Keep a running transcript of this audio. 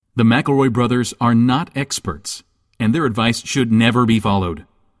The McElroy brothers are not experts, and their advice should never be followed.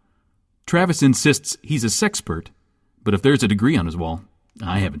 Travis insists he's a sexpert, but if there's a degree on his wall,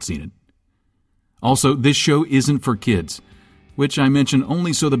 I haven't seen it. Also, this show isn't for kids, which I mention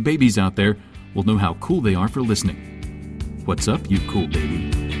only so the babies out there will know how cool they are for listening. What's up, you cool baby?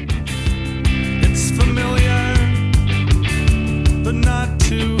 It's familiar, but not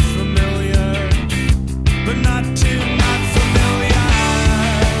too familiar, but not too not familiar.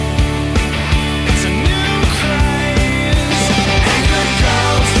 It's a new craze. Hey, good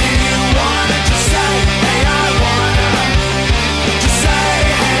girls, do you wanna just say, hey, I wanna? Just say,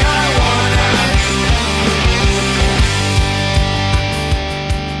 hey, I wanna.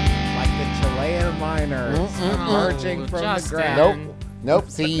 Like the Chilean miners emerging from the ground.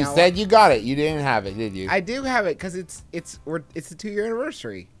 Nope. See, you said you got it. You didn't have it, did you? I do have it because it's the 2-year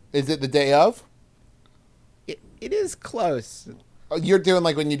anniversary. Is it the day of? It is close. Oh, you're doing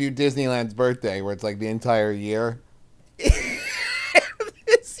like when you do Disneyland's birthday, where it's like the entire year.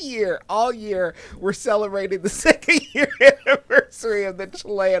 This year, all year, we're celebrating the 2nd-year anniversary of the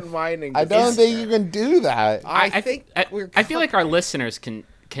Chilean mining. I don't think you can do that. I feel like our listeners can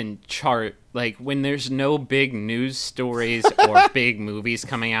chart, like, when there's no big news stories or big movies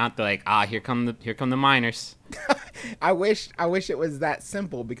coming out. They're like, here come the miners. I wish it was that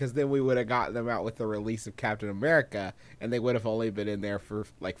simple, because then we would have gotten them out with the release of Captain America, and they would have only been in there for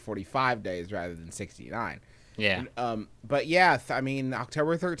like 45 days rather than 69. Yeah. But yeah, I mean,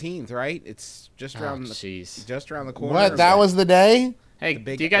 October 13th, right? It's just around the corner. What? That was the day? Hey,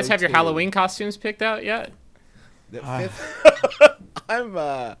 do you guys have your Halloween costumes picked out yet? The 5th. I'm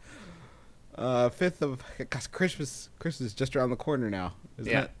 5th of, gosh, Christmas is just around the corner now,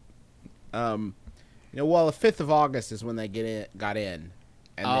 isn't it? Well, the 5th of August is when they got in.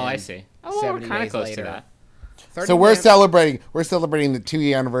 And I see. Oh, well, we're kind of close to that. So we're celebrating the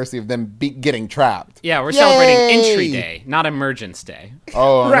 2-year anniversary of them getting trapped. Yeah, we're celebrating entry day, not emergence day.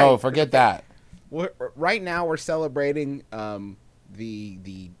 Oh, Right. No, forget that. Right now we're celebrating the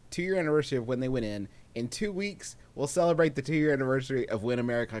 2-year anniversary of when they went in. In 2 weeks, we'll celebrate the 2-year anniversary of when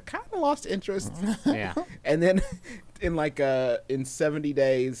America kind of lost interest. Yeah. And then in 70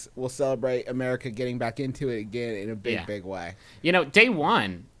 days, we'll celebrate America getting back into it again in a big way. You know, day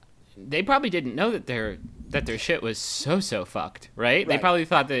one, they probably didn't know that their shit was so fucked, right? They probably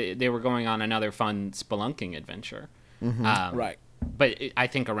thought that they were going on another fun spelunking adventure. Mm-hmm. Right. But I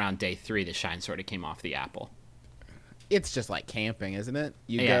think around day 3, the shine sort of came off the apple. It's just like camping, isn't it?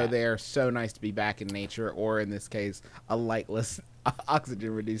 You Yeah. go there, so nice to be back in nature, or in this case, a lightless,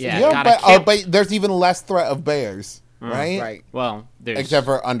 oxygen-reducing. Yeah. But there's even less threat of bears, right? Right. Well, there's... Except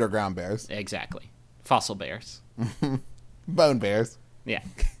for underground bears. Exactly. Fossil bears. Bone bears. Yeah.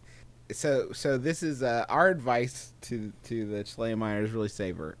 So this is our advice to the Chilean miners. Really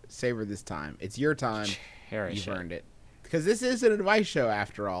savor this time. It's your time. Cherish You've it. earned it. Because this is an advice show,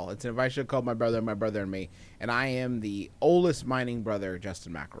 after all. It's an advice show called My Brother and Me. And I am the oldest mining brother,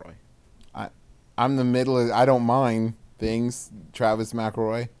 Justin McElroy. I'm the middle. I don't mind things. Travis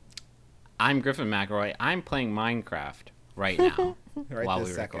McElroy. I'm Griffin McElroy. I'm playing Minecraft right now Right while this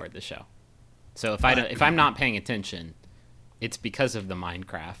we second. record the show. So if I'm not paying attention, it's because of the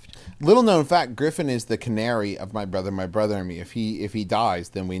Minecraft. Little known fact: Griffin is the canary of My Brother and Me. If he dies,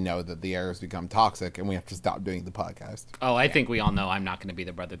 then we know that the air has become toxic, and we have to stop doing the podcast. Oh, I think we all know I'm not going to be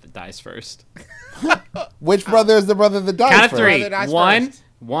the brother that dies first. Which brother is the brother that dies Count of first? 3. Brother dies One, first.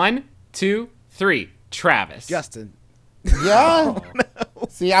 1, 2, 3. Travis. Justin. Yeah.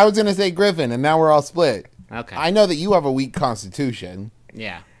 See, I was gonna say Griffin, and now we're all split. Okay. I know that you have a weak constitution.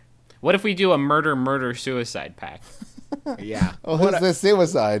 Yeah. What if we do a murder suicide pact? Yeah. Oh, who's the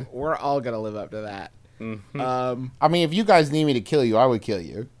suicide? We're all going to live up to that. Mm-hmm. I mean, if you guys need me to kill you, I would kill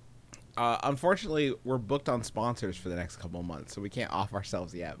you. Unfortunately, we're booked on sponsors for the next couple of months, so we can't off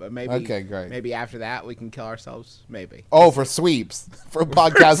ourselves yet. But maybe, Okay, great. Maybe after that, we can kill ourselves. Maybe. Oh, for sweeps. For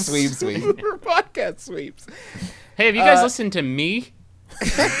podcast sweep. For podcast sweeps. Hey, have you guys listened to me?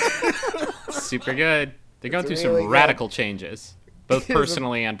 Super good. They're going through really some good. radical changes, both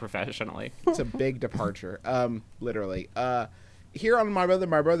personally and professionally. It's a big departure. Literally. Here on My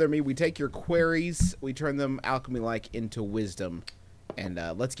Brother and Me, we take your queries, we turn them alchemy-like into wisdom, and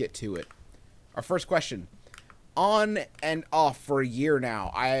let's get to it. Our first question. On and off for a year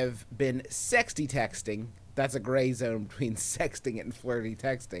now, I have been sexty texting. That's a gray zone between sexting and flirty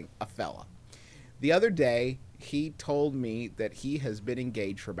texting. A fella. The other day, he told me that he has been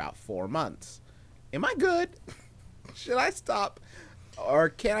engaged for about 4 months. Am I good? Should I stop? Or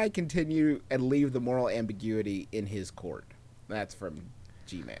can I continue and leave the moral ambiguity in his court? That's from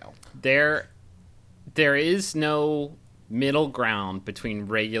Gmail. There is no middle ground between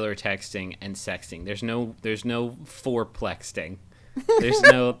regular texting and sexting. There's no fourplexting. There's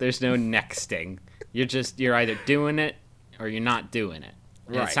no nexting. You're either doing it or you're not doing it.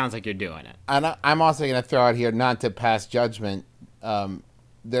 And Right. It sounds like you're doing it. And I'm also going to throw out here, not to pass judgment,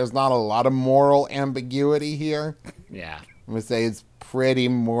 there's not a lot of moral ambiguity here. Yeah. I'm going to say it's pretty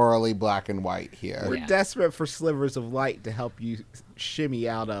morally black and white here. We're Yeah. desperate for slivers of light to help you shimmy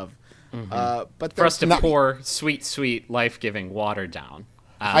out of. But For us to there's- pour sweet, life-giving water down.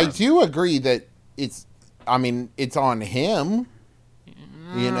 I do agree that it's on him.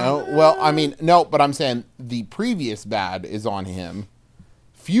 You know? Well, I mean, no, but I'm saying the previous bad is on him.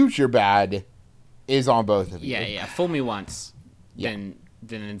 Future bad is on both of you. Yeah. Fool me once, Yeah.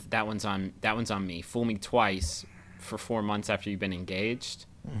 then that one's on me. Fool me twice for 4 months after you've been engaged.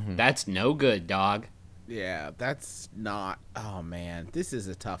 That's no good, dog. Yeah, that's not. Oh man, this is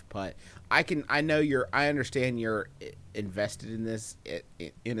a tough putt. I understand you're invested in this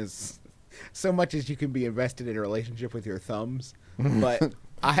in as so much as you can be invested in a relationship with your thumbs, but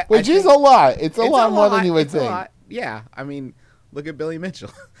Which is a lot. It's a lot more than you would it's a think. lot. Yeah, I mean, look at Billy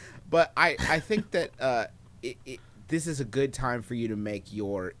Mitchell. But I think that this is a good time for you to make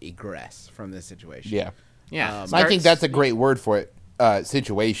your egress from this situation. Yeah. Yeah. I think that's a great word for it.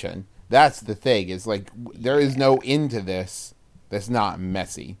 Situation. That's the thing. Is like there is no end to this that's not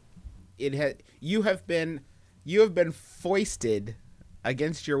messy. You have been foisted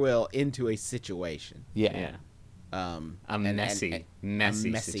against your will into a situation. Yeah. A messy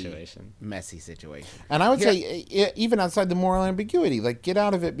situation. Messy situation. And I would say, even outside the moral ambiguity, like, get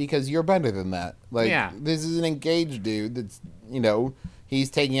out of it because you're better than that. Like, Yeah. this is an engaged dude that's, he's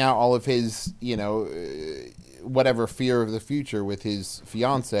taking out all of his, whatever fear of the future with his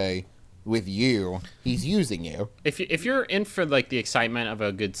fiance, with you. He's using you. If you're in for, like, the excitement of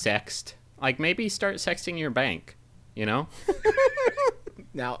a good sext, like, maybe start sexting your bank,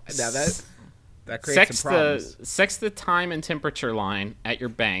 Now that creates some problems. Sex the time and temperature line at your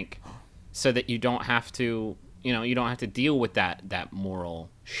bank so that you don't have to deal with that moral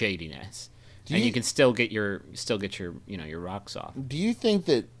shadiness. You can still get your your rocks off. Do you think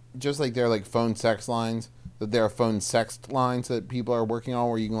that just like there are like phone sex lines, that there are phone sext lines that people are working on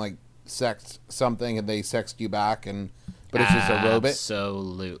where you can like sext something and they sext you back but it's just a robot?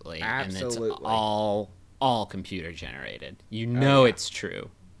 Absolutely. And Absolutely. it's all computer generated. It's true.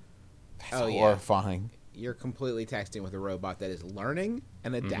 Oh, yeah. Horrifying. You're completely texting with a robot that is learning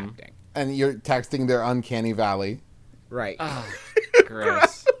and adapting. And you're texting their uncanny valley. Right.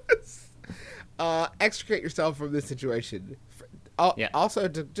 Gross. Extricate yourself from this situation. Yeah. Also,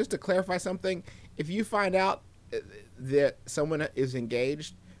 just to clarify something, if you find out that someone is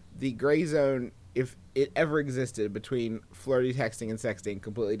engaged, the gray zone, if it ever existed between flirty texting and sexting,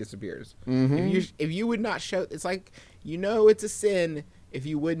 completely disappears. If you would not show, it's like it's a sin if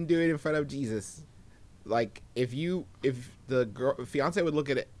you wouldn't do it in front of Jesus. Like if the fiance would look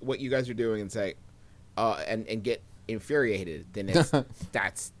at what you guys are doing and say, and get infuriated, then it's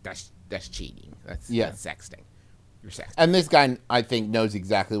that's cheating. That's sexting. You're sexting. And this guy, I think, knows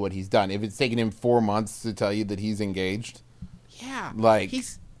exactly what he's done. If it's taken him 4 months to tell you that he's engaged, Yeah, like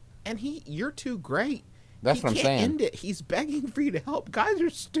you're too great. That's what I'm can't saying. End it. He's begging for you to help. Guys are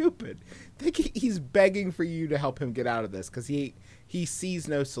stupid. He's begging for you to help him get out of this because he sees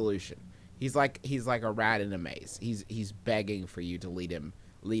no solution. He's like a rat in a maze. He's begging for you to lead him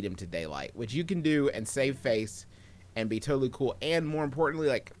to daylight, which you can do and save face and be totally cool, and more importantly,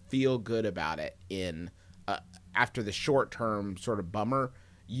 like feel good about it. After the short term sort of bummer,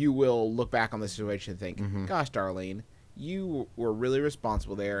 you will look back on the situation and think, "Gosh, Darlene, you were really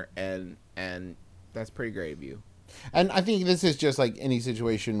responsible there, and that's pretty great of you." And I think this is just like any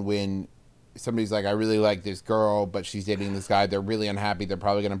situation when somebody's like, I really like this girl, but she's dating this guy. They're really unhappy. They're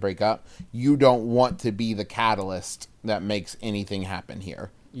probably going to break up. You don't want to be the catalyst that makes anything happen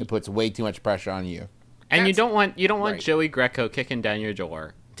here. It puts way too much pressure on you. And you don't want right. Joey Greco kicking down your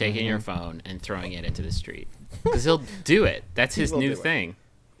door, taking your phone, and throwing it into the street. Because he'll do it. That's his will new do it. thing.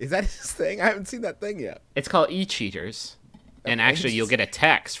 Is that his thing? I haven't seen that thing yet. It's called e-cheaters. And actually, you'll get a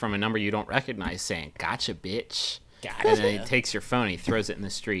text from a number you don't recognize saying, "Gotcha, bitch." And then he takes your phone, he throws it in the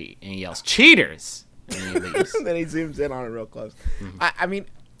street, and he yells, "Cheaters!" And then he leaves. Then he zooms in on it real close. I mean,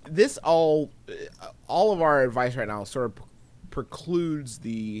 this all of our advice right now sort of precludes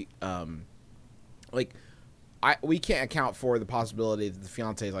the we can't account for the possibility that the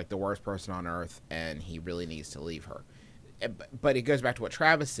fiance is like the worst person on earth and he really needs to leave her. But it goes back to what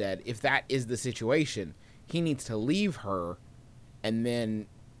Travis said. If that is the situation, he needs to leave her and then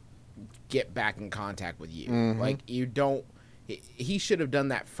get back in contact with you. Like you don't. he should have done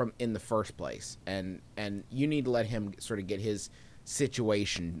that from in the first place, and you need to let him sort of get his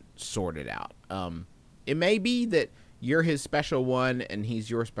situation sorted out. It may be that you're his special one and he's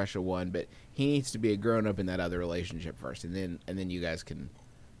your special one, but he needs to be a grown up in that other relationship first, and then you guys can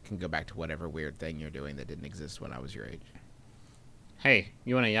go back to whatever weird thing you're doing that didn't exist when I was your age. Hey,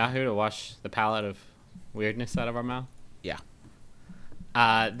 you want a Yahoo to wash the palate of weirdness out of our mouth? Yeah.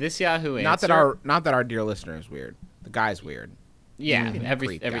 This Yahoo answer. Not that our dear listener is weird. The guy's weird. Yeah,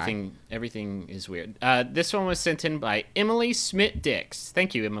 Creep guy. everything is weird. This one was sent in by Emily Smith Dix.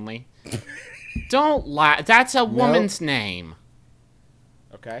 Thank you, Emily. Don't lie. That's a woman's name.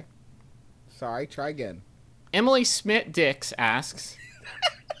 Okay. Sorry. Try again. Emily Smith Dix asks.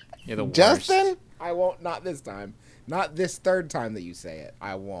 You're the worst. Justin? I won't. Not this time. Not this third time that you say it.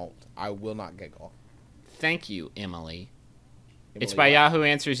 I won't. I will not giggle. Thank you, Emily. It's Emily, by what? Yahoo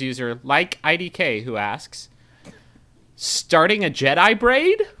Answers user like IDK who asks, starting a Jedi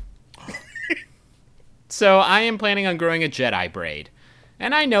braid? So I am planning on growing a Jedi braid.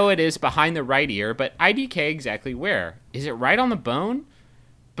 And I know it is behind the right ear, but IDK exactly where? Is it right on the bone?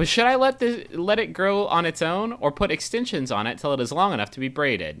 But should I let it grow on its own or put extensions on it till it is long enough to be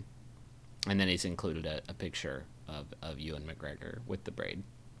braided? And then he's included a picture of Ewan McGregor with the braid.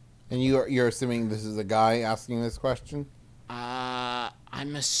 And you're assuming this is a guy asking this question?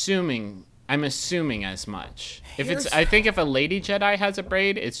 I'm assuming as much. I think if a lady Jedi has a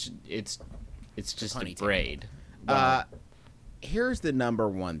braid, it's just a Ponytail. braid. Here's the number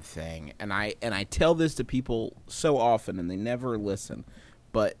one thing, and I tell this to people so often, and they never listen,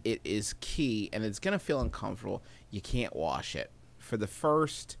 but it is key, and it's gonna feel uncomfortable. You can't wash it for the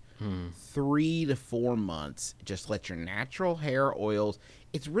first 3 to 4 months. Just let your natural hair oils.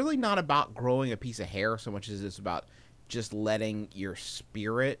 It's really not about growing a piece of hair so much as it's about just letting your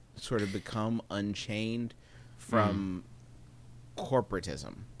spirit sort of become unchained from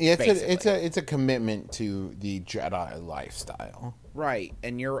corporatism. Yeah, basically. it's a commitment to the Jedi lifestyle. Right,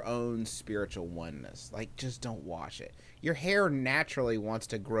 and your own spiritual oneness. Like, just don't wash it. Your hair naturally wants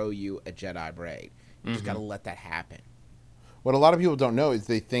to grow you a Jedi braid. You just got to let that happen. What a lot of people don't know is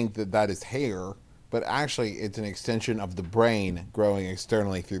they think that is hair, but actually it's an extension of the brain growing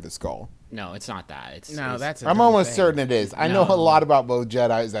externally through the skull. No, it's not that. That's. I'm almost certain it is. I know a lot about both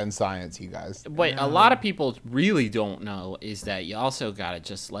Jedis and science, you guys. What a lot of people really don't know is that you also gotta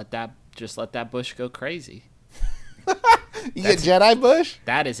just let that bush go crazy. You get Jedi Bush?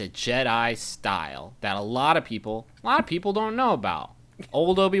 That is a Jedi style that a lot of people don't know about.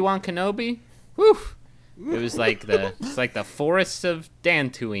 Old Obi-Wan Kenobi, whew. It was like the forests of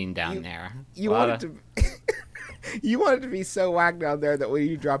Dantooine down there. You want it to. You want it to be so whack down there that when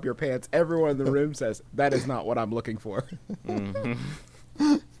you drop your pants, everyone in the room says, "That is not what I'm looking for."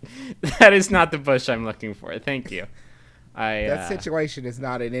 That is not the bush I'm looking for. Thank you. That situation is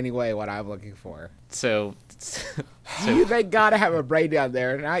not in any way what I'm looking for. So They gotta have a braid down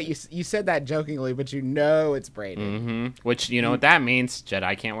there. Now you said that jokingly, but you know it's braided. which you know what that means?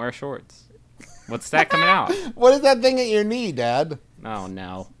 Jedi can't wear shorts. What's that coming out? What is that thing at your knee, Dad? Oh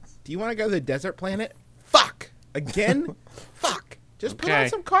no. Do you want to go to the desert planet? Fuck again. Fuck. Just put on Okay.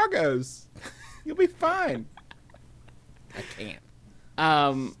 some cargos. You'll be fine. I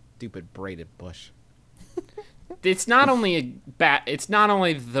can't. Stupid braided bush. It's not only it's not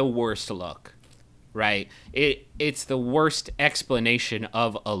only the worst look, right? It's the worst explanation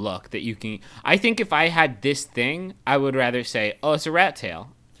of a look that you can. I think if I had this thing, I would rather say, "Oh, it's a rat tail."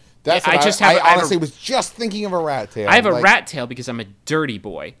 That's I what just I have- I have a- honestly was just thinking of a rat tail. I have a Like, rat tail because I'm a dirty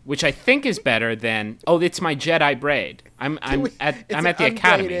boy, which I think is better than it's my Jedi braid. I'm at the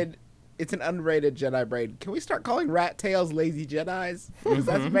academy. It's an unrated Jedi braid. Can we start calling rat tails lazy Jedis? Because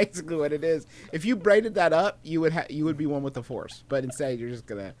that's basically what it is. If you braided that up, you would be one with the Force. But instead, you're just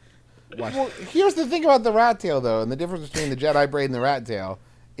gonna watch. Well, here's the thing about the rat tail, though, and the difference between the Jedi braid and the rat tail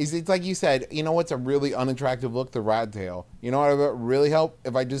is it's like you said, you know what's a really unattractive look? The rat tail. You know what would really help?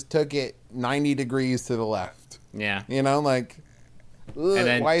 If I just took it 90 degrees to the left. Yeah. You know, like, ugh, And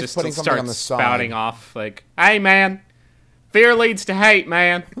then why is just putting something start on the spouting side? off like, "Hey man, fear leads to hate,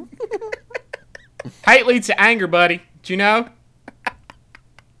 man. Hate leads to anger, buddy. Do you know?"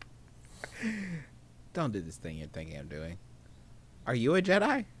 Don't do this thing you're thinking I'm doing. Are you a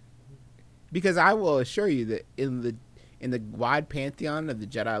Jedi? Because I will assure you that in the wide pantheon of the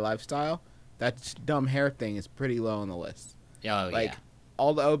Jedi lifestyle, that dumb hair thing is pretty low on the list. Oh Like, yeah.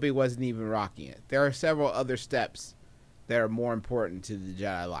 all the Obi wasn't even rocking it. There are several other steps that are more important to the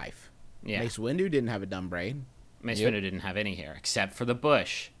Jedi life. Yeah. Mace Windu didn't have a dumb braid. Mace Windu didn't have any hair except for the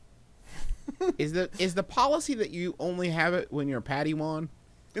bush. Is the policy that you only have it when you're a Padawan?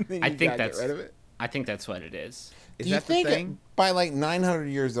 And then I you think gotta that's- get rid of it. I think that's what it is. Is Do you that the think thing? by like 900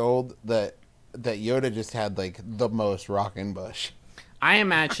 years old that Yoda just had like the most rockin' bush? I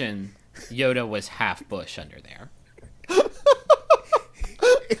imagine Yoda was half bush under there.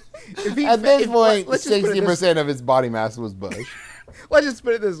 If he At fe- this if- point, let's just put it this- 60% of his body mass was bush. Let's just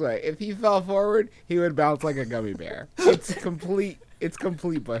put it this way: if he fell forward, he would bounce like a gummy bear. It's complete. It's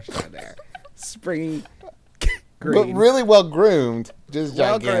complete bush down there, springy, But green. really well groomed, just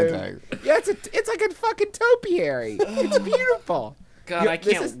well gigantic. groomed. Yeah, it's like a fucking topiary. It's beautiful. God, Yeah, I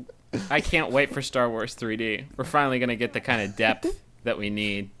this can't. I can't wait for Star Wars 3D. We're finally gonna get the kind of depth that we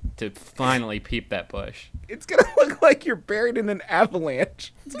need to finally peep that bush. It's gonna look like you're buried in an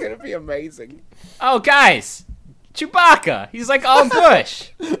avalanche. It's gonna be amazing. Oh, guys, Chewbacca. He's like all bush.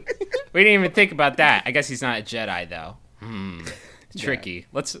 We didn't even think about that. I guess he's not a Jedi though. Tricky.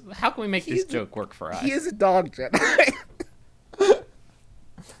 Let's. How can we make this joke work for us? He is a dog Jedi.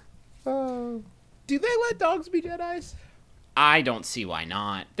 Do they let dogs be Jedis? I don't see why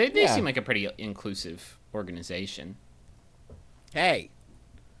not. They Yeah. seem like a pretty inclusive organization. Hey,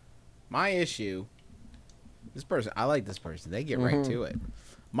 my issue. This person, I like this person. They get right to it.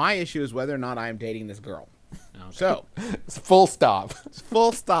 My issue is whether or not I am dating this girl. Okay. So, It's full stop.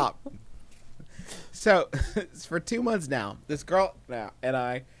 full stop. So, for 2 months now, this girl now and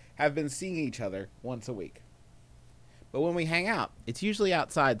I have been seeing each other once a week. But when we hang out, it's usually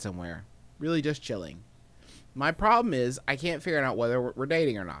outside somewhere, really just chilling. My problem is I can't figure out whether we're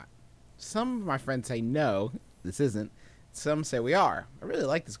dating or not. Some of my friends say no, this isn't. Some say we are. I really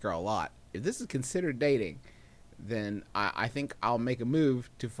like this girl a lot. If this is considered dating, then I think I'll make a move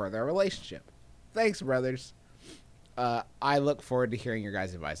to further our relationship. Thanks, brothers. I look forward to hearing your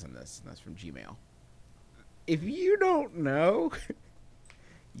guys' advice on this. That's from Gmail. If you don't know,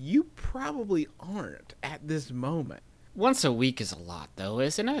 you probably aren't at this moment. Once a week is a lot, though,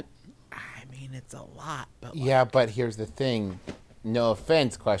 isn't it? I mean, it's a lot, but like, Yeah, but here's the thing. No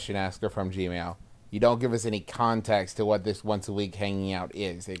offense, question asker from Gmail. You don't give us any context to what this once a week hanging out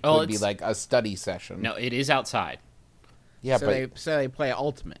is. It Oh, could be it's- like a study session. No, it is outside. Yeah, so but they play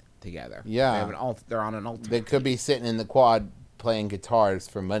Ultimate together. Yeah. they have they're on an Ultimate. they could be sitting in the quad playing guitars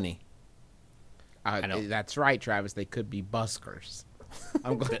for money. I don't- That's right, Travis. They could be buskers.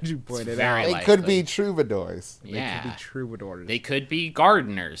 I'm glad you pointed very out. They likely. could be troubadours. They Yeah. could be troubadours. They could be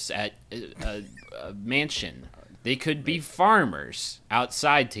gardeners at a mansion. They could be farmers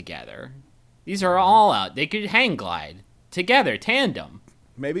outside together. These are all out. They could hang glide together, tandem.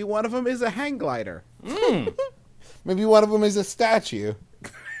 Maybe one of them is a hang glider. Maybe one of them is a statue.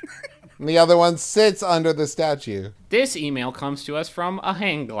 And the other one sits under the statue. This email comes to us from a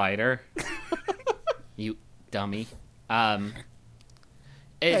hang glider. You dummy.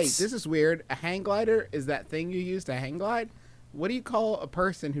 Hey, It's this is weird. A hang glider is that thing you use to hang glide? What do you call a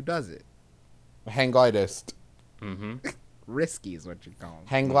person who does it? Hang glidist. Risky is what you call them.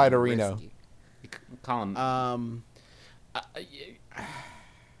 Hang gliderino. Risky. call him.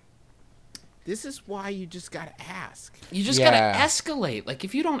 This is why you just gotta ask. You just Yeah. gotta escalate. Like,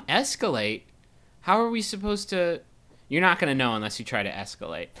 if you don't escalate, how are we supposed to? You're not gonna know unless you try to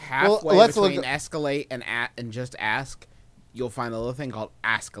escalate. Halfway let's look between escalate and just ask, you'll find a little thing called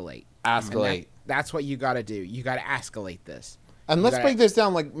escalate. Escalate. That's what you gotta do. You gotta escalate this. And You let's gotta- break this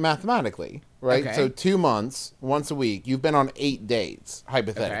down like mathematically, right? Okay. So 2 months, once a week, you've been on 8 dates,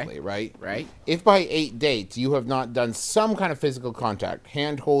 hypothetically, right? Right? If by 8 dates you have not done some kind of physical contact,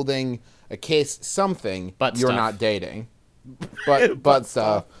 hand holding, a kiss, something, Butt you're stuff. not dating. Butt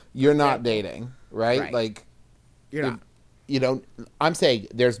stuff, you're not dating, right? Right. Like, You're not. you know, I'm saying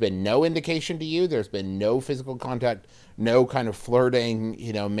there's been no indication to you, there's been no physical contact, no kind of flirting,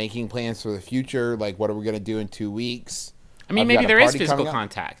 you know, making plans for the future, like what are we going to do in 2 weeks? I mean, I've maybe got a there is party physical coming up.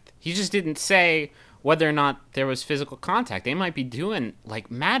 contact. He just didn't say whether or not there was physical contact. They might be doing like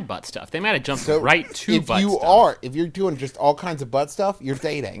mad butt stuff. They might have jumped So right to if butt you stuff. if you're doing just all kinds of butt stuff, you're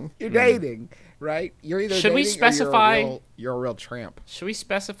dating. You're dating, right? You're either Should we dating or specify- you're a real tramp. Should we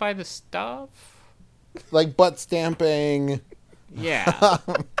specify the stuff? Like butt stamping. Yeah.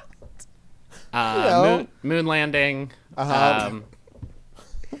 know. Moon landing. Uh-huh.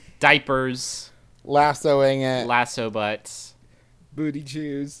 Diapers. Lassoing it. Lasso butts. Booty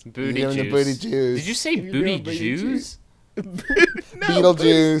chews. Booty Doing juice. the booty juice. Did you say You're booty doing booty juice?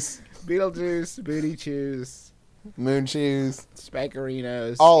 Beetlejuice, Beetlejuice, booty chews, moon shoes.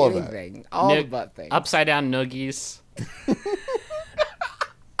 spankerinos, All of it. anything. All the Nook- butt things. Upside down noogies.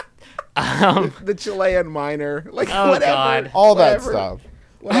 The Chilean minor. Like, Oh, whatever. God. All that whatever. stuff.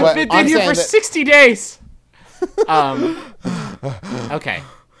 Whatever. I've been I'm in here saying for that- 60 days. Okay.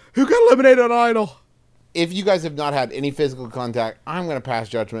 Who got eliminated on Idol? if you guys have not had any physical contact, I'm going to pass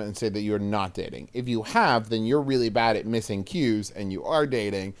judgment and say that you're not dating. If you have, then you're really bad at missing cues and you are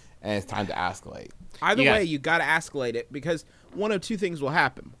dating and it's time to escalate. Either Yeah. way, you got to escalate it because one of two things will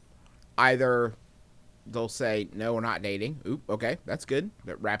happen. Either they'll say, no, we're not dating. Oop, okay, that's good.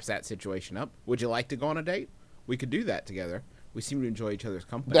 That wraps that situation up. Would you like to go on a date? We could do that together. We seem to enjoy each other's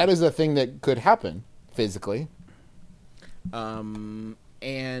company. That is a thing that could happen physically. And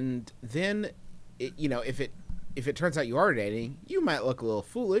then, if it turns out you are dating, you might look a little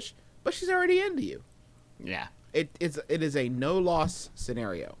foolish, but she's already into you. Yeah. It is a no loss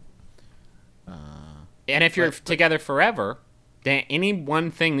scenario. And if you're together forever, then any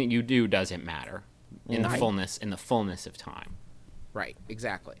one thing that you do doesn't matter in the fullness of time. Right,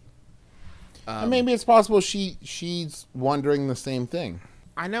 exactly. And maybe it's possible she's wondering the same thing.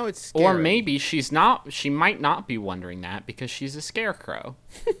 I know it's scary. Or maybe she might not be wondering that because she's a scarecrow.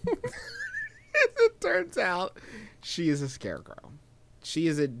 It turns out she is a scarecrow. She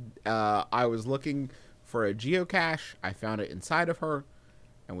is I was looking for a geocache. I found it inside of her,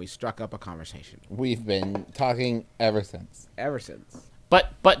 and we struck up a conversation. We've been talking ever since. Ever since.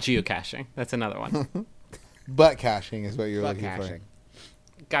 But geocaching, that's another one. Butt caching is what you're Butt looking caching.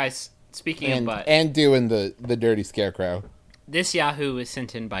 Guys, speaking of for. butt, And doing the dirty scarecrow. this Yahoo is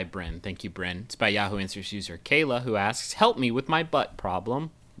sent in by Bryn. Thank you, Bryn. It's by Yahoo Answers user Kayla, who asks, "Help me with my butt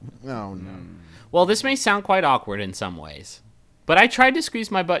problem." Oh, no. Well, this may sound quite awkward in some ways, but I tried to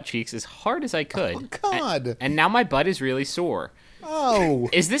squeeze my butt cheeks as hard as I could. Oh, God. And now my butt is really sore. Oh,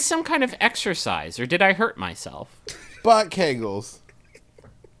 Is this some kind of exercise, or did I hurt myself? butt kegels.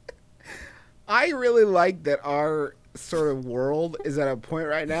 I really like that our sort of world is at a point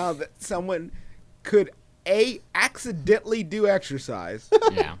right now that someone could A, accidentally do exercise,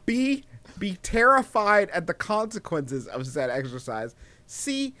 Yeah. B, be terrified at the consequences of said exercise,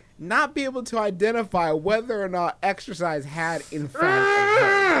 C, not be able to identify whether or not exercise had in fact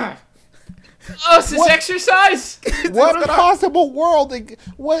occurred. Oh, is this exercise? What possible world?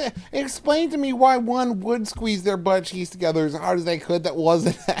 Explain to me why one would squeeze their butt cheeks together as hard as they could that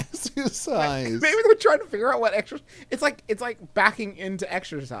wasn't exercise. Maybe they're trying to figure out what exercise. It's like backing into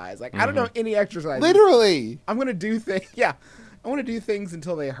exercise. Like I don't know any exercise. Literally. I'm gonna do things. Yeah, I want to do things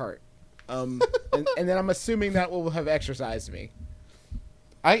until they hurt. And then I'm assuming that will have exercised me.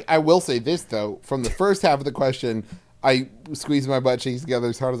 I will say this, though. From the first half of the question, I squeezed my butt cheeks together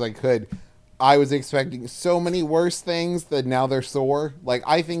as hard as I could. I was expecting so many worse things that now they're sore. Like,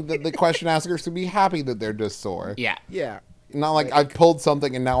 I think that the question askers should be happy that they're just sore. Yeah. Yeah, Not like I've pulled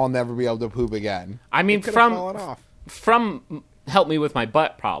something and now I'll never be able to poop again. I mean, could have fallen off. from help me with my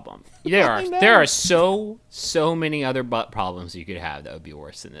butt problem. There are so many other butt problems you could have that would be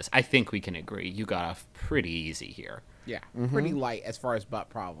worse than this. I think we can agree. You got off pretty easy here. Yeah, pretty light as far as butt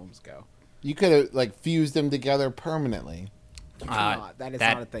problems go. You could have, like, fused them together permanently. That is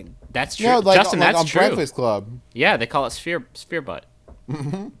not a thing. That's true, Yeah, like, Justin. like That's on true. Breakfast Club. Yeah, they call it sphere butt.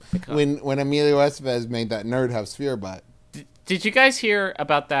 When Emilio Estevez made that nerd have sphere butt. Did you guys hear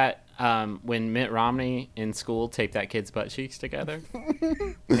about that when Mitt Romney in school taped that kid's butt cheeks together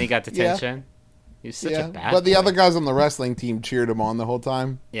and he got detention? He was such a bad But the boy. other guys on the wrestling team cheered him on the whole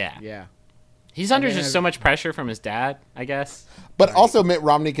time. Yeah. Yeah, He's under then just so much pressure from his dad, I guess. But also Mitt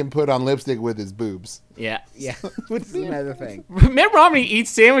Romney can put on lipstick with his boobs. Yeah. yeah, which is another thing. Mitt Romney eats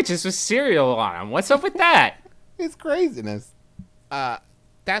sandwiches with cereal on them. What's up with that? It's craziness.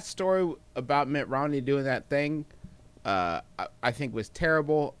 That story about Mitt Romney doing that thing, I think was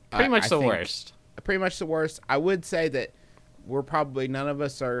terrible. Pretty much I the think- worst. Pretty much the worst. I would say that we're probably none of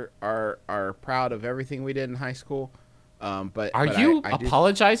us are proud of everything we did in high school. But You I do-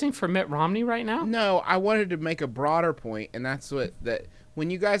 apologizing for Mitt Romney right now? No, I wanted to make a broader point, and that's that when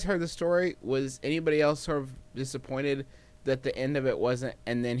you guys heard the story, was anybody else sort of disappointed that the end of it wasn't,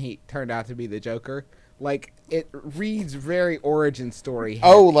 and then he turned out to be the Joker? Like, it reads very origin story.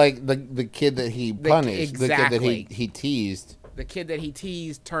 Oh, like the kid that he punished. The kid that exactly. he teased. The kid that he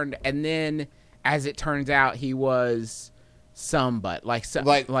teased turned, and then, as it turns out, he was somebody. Like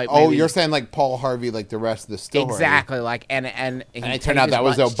Oh, maybe- you're saying like Paul Harvey, like the rest of the story. exactly, like, and it turned out that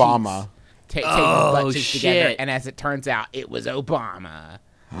was Obama. Take his Oh, butt cheeks together, shit. and as it turns out, it was Obama,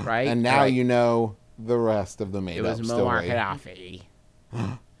 right? And now Right. you know the rest of the made It was up Muammar story.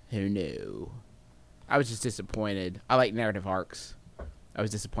 Gaddafi. Who knew? I was just disappointed. I like narrative arcs. I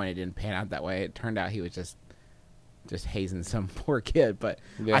was disappointed it didn't pan out that way. It turned out he was just hazing some poor kid. But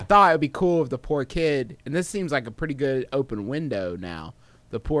Yeah. I thought it would be cool if the poor kid, and this seems like a pretty good open window now.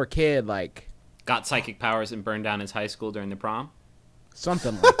 The poor kid, like, Got psychic powers and burned down his high school during the prom?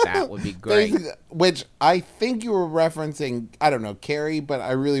 Something like that would be great. Which I think you were referencing, I don't know, Carrie, but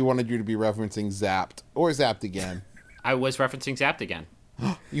I really wanted you to be referencing Zapped. Or Zapped again. I was referencing Zapped again.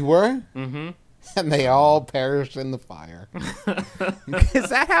 You were? Mm-hmm. And they all perished in the fire. Is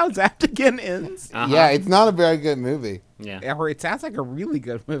that how Zapped Again ends? Uh-huh. Yeah, it's not a very good movie. Yeah. Or it sounds like a really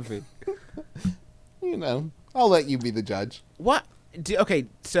good movie. You know, I'll let you be the judge. What? Okay,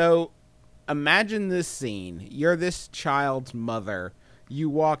 so imagine this scene. You're this child's mother. You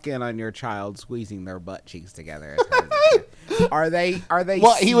walk in on your child squeezing their butt cheeks together. As hard as they can. Are they?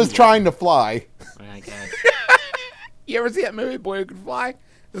 Well, he was seething? trying to fly. I guess. You ever see that movie, Boy Who Could Fly?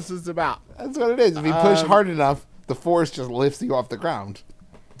 This is about. That's what it is. If you push hard enough, the force just lifts you off the ground.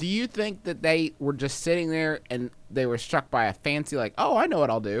 Do you think that they were just sitting there and they were struck by a fancy, like, oh, I know what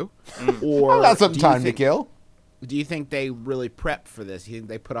I'll do? Or I've got some do you time to think- kill. Do you think they really prepped for this? You think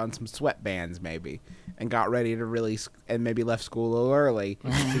they put on some sweatbands maybe and got ready to really, and maybe left school a little early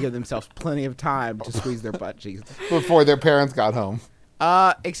to give themselves plenty of time to squeeze their butt cheeks? Before their parents got home.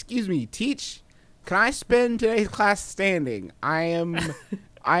 Excuse me, teach. Can I spend today's class standing? I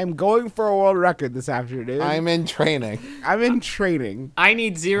am going for a world record this afternoon. I'm in training. I'm in training. I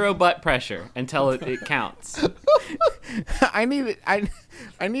need 0 butt pressure until it counts. I need it.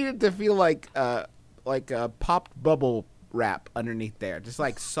 I need it to feel like a popped bubble wrap underneath there, just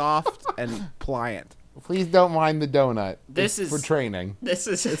like soft and pliant. Please don't mind the donut. This It's is- for training. This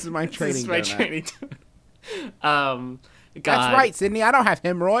is my This training is my donut. training donut. God. That's right, Sydney. I don't have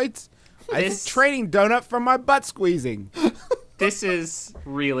hemorrhoids. It's This- a training donut from my butt squeezing. This is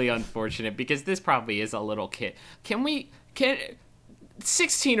really unfortunate because this probably is a little kid. Can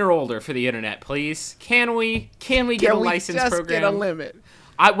 16 or older for the internet, please? Can we get a Can we license just program? get a limit?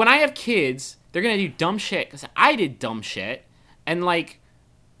 When I have kids, they're gonna do dumb shit because I did dumb shit, and like,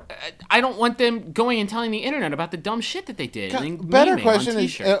 I don't want them going and telling the internet about the dumb shit that they did. And Better memeing question on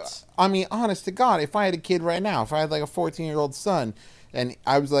is, t-shirts. I mean, honest to God, if I had a kid right now, if I had like a 14-year-old son, and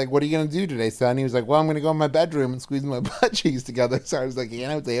I was like, what are you going to do today, son? He was like, well, I'm going to go in my bedroom and squeeze my butt cheeks together. So I was like,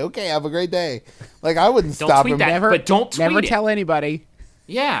 I would say, okay, have a great day. Like, I wouldn't Don't stop tweet him. that. But don't tweet never it. tell anybody.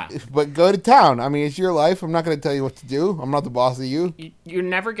 Yeah. But go to town. I mean, it's your life. I'm not going to tell you what to do. I'm not the boss of you. You're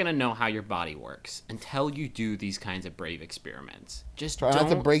never gonna know how your body works until you do these kinds of brave experiments. Just Try not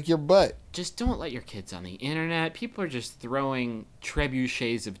to don't break your butt. just don't let your kids on the internet. People are just throwing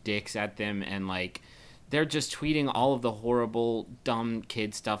trebuchets of dicks at them, and like they're just tweeting all of the horrible, dumb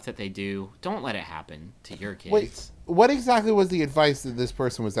kid stuff that they do. Don't let it happen to your kids. Wait, what exactly was the advice that this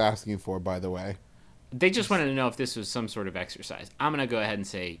person was asking for, by the way? They just wanted to know if this was some sort of exercise. I'm gonna go ahead and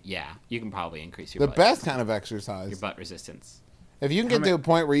say, yeah, you can probably increase your The butt, best kind of exercise. your butt resistance. If you can get to a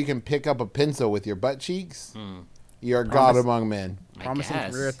point where you can pick up a pencil with your butt cheeks, you're a god among men. I Promising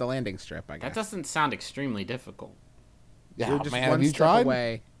guess. career at the landing strip, I guess. That doesn't sound extremely difficult. Yeah, You're just man, one have you step tried?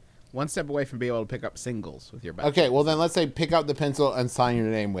 away. One step away from being able to pick up singles with your butt. Okay, well then let's say pick up the pencil and sign your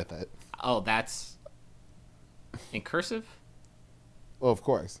name with it. Oh, that's in cursive? Well, of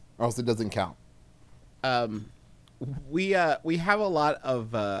course, or else it doesn't count. We have a lot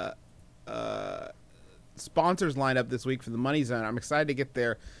of sponsors lined up this week for the Money Zone. I'm excited to get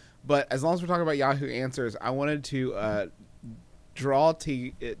there, but as long as we're talking about Yahoo Answers, I wanted to draw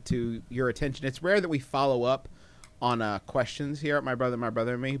to your attention. It's rare that we follow up on questions here at My Brother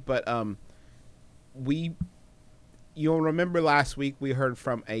and Me, but you'll remember last week we heard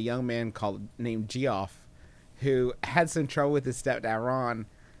from a young man named Geoff who had some trouble with his stepdad Ron,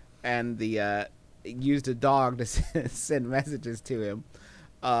 and used a dog to send messages to him.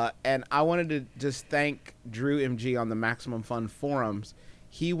 And I wanted to just thank Drew MG on the Maximum Fun forums.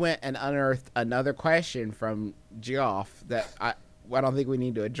 He went and unearthed another question from Geoff that I don't think we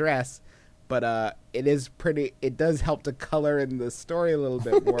need to address, but it does help to color in the story a little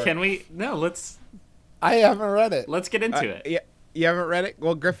bit more. Can we? No, let's I haven't read it. get into it. Yeah, you haven't read it?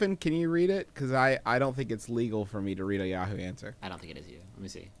 Well, Griffin, can you read it? Because I don't think it's legal for me to read a Yahoo answer. I don't think it is you. Let me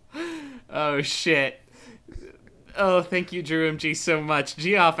see. Oh shit. Oh, thank you, Drew MG, so much.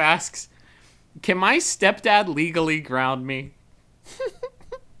 Geoff asks, "Can my stepdad legally ground me?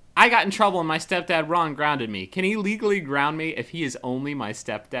 I got in trouble and my stepdad Ron grounded me. Can he legally ground me if he is only my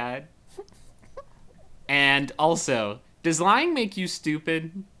stepdad? And also, does lying make you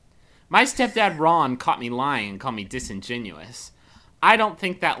stupid? My stepdad Ron caught me lying and called me disingenuous. I don't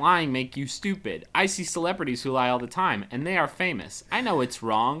think that lying make you stupid. I see celebrities who lie all the time, and they are famous. I know it's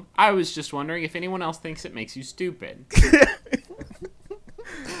wrong. I was just wondering if anyone else thinks it makes you stupid."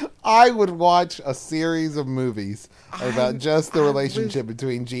 I would watch a series of movies about just the relationship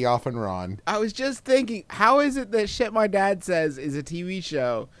between Geoff and Ron. I was just thinking, how is it that Shit My Dad Says is a TV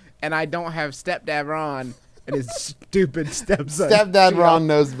show and I don't have stepdad Ron and his stupid stepson. Stepdad Ron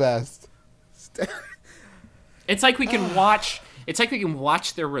knows best. It's like we can watch. It's like we can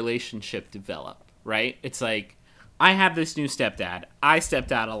watch their relationship develop, right? It's like I have this new stepdad. I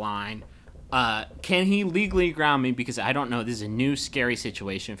stepped out of line. Can he legally ground me? Because I don't know. This is a new scary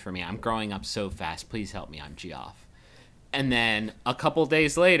situation for me. I'm growing up so fast. Please help me. I'm Geoff. And then a couple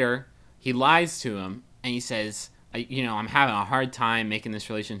days later, he lies to him and he says, I'm having a hard time making this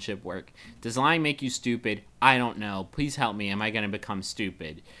relationship work. Does lying make you stupid? I don't know. Please help me. Am I going to become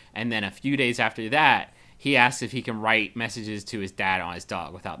stupid? And then a few days after that, he asks if he can write messages to his dad on his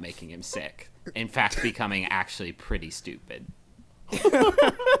dog without making him sick. In fact, becoming actually pretty stupid.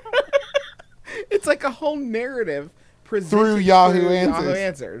 It's like a whole narrative presented Through Yahoo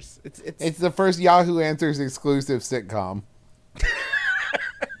Answers. It's the first Yahoo Answers exclusive sitcom.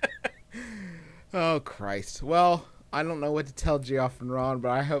 Oh Christ. Well, I don't know what to tell Geoff and Ron,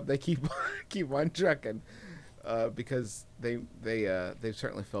 but I hope they keep on trucking, because they've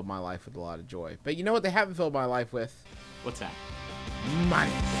certainly filled my life with a lot of joy. But you know what they haven't filled my life with? What's that?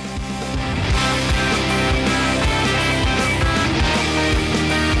 Money.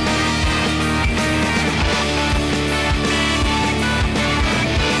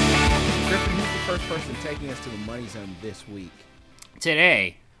 Griffin, who's the first person taking us to the money zone this week?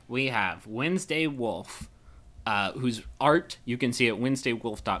 Today, we have Wednesday Wolf, whose art you can see at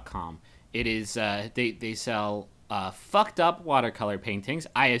WednesdayWolf.com. It is, they sell fucked up watercolor paintings.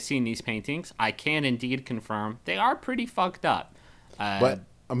 I have seen these paintings. I can indeed confirm they are pretty fucked up. But,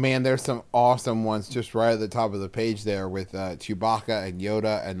 man, there's some awesome ones just right at the top of the page there with Chewbacca and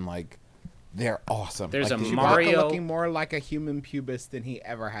Yoda, and, like, they're awesome. There's like, a Chewbacca Mario looking more like a human pubis than he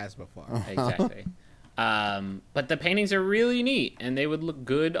ever has before. Exactly. But the paintings are really neat, and they would look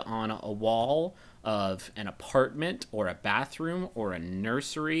good on a wall of an apartment or a bathroom or a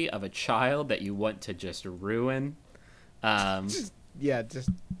nursery of a child that you want to just ruin. Just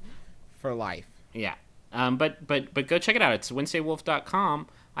for life. Yeah. But go check it out. It's WednesdayWolf.com.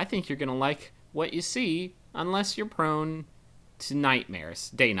 I think you're gonna like what you see, unless you're prone to nightmares,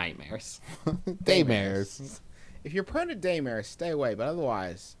 day nightmares. Daymares. If you're prone to daymares, stay away. But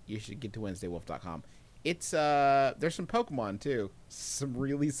otherwise, you should get to WednesdayWolf.com. It's there's some Pokemon too. Some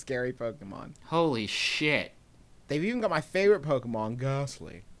really scary Pokemon. Holy shit. They've even got my favorite Pokemon,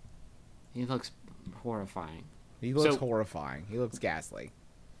 Ghastly. He looks horrifying. He looks So- horrifying. He looks ghastly,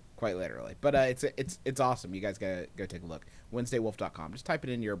 quite literally. But it's awesome. You guys gotta go take a look. WednesdayWolf.com. Just type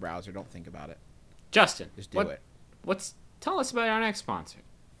it into your browser. Don't think about it. Justin, Just do it. Tell us about our next sponsor.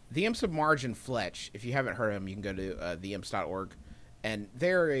 The Imps of Marge and Fletch. If you haven't heard of them, you can go to theimps.org. And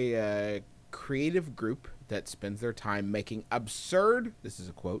they're a creative group that spends their time making absurd, this is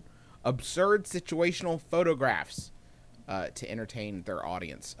a quote, absurd situational photographs to entertain their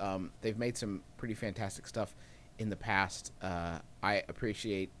audience. They've made some pretty fantastic stuff in the past. I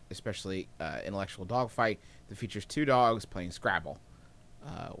appreciate especially Intellectual Dogfight that features two dogs playing Scrabble.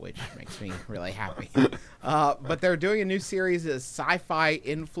 Which makes me really happy. But they're doing a new series, a sci-fi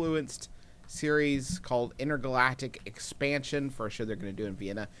influenced series called Intergalactic Expansion for a show they're going to do in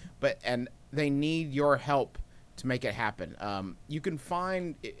Vienna. And they need your help to make it happen. You can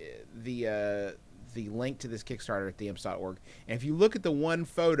find the link to this Kickstarter at theimps.org. And if you look at the one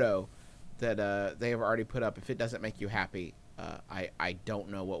photo that they have already put up, if it doesn't make you happy, I don't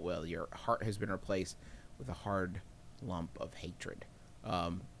know what will. Your heart has been replaced with a hard lump of hatred.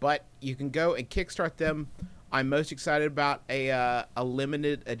 But you can go and kickstart them. I'm most excited about a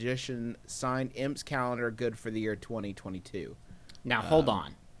limited edition signed Imps calendar, good for the year 2022. Now, hold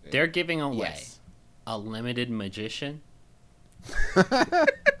on. They're giving away Yes. a limited magician?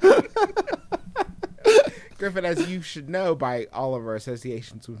 Griffin, as you should know by all of our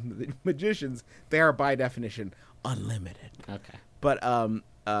associations with the magicians, they are by definition unlimited. Okay. But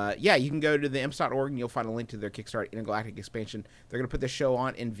yeah, you can go to theimps.org and you'll find a link to their Kickstarter Intergalactic Expansion. They're going to put the show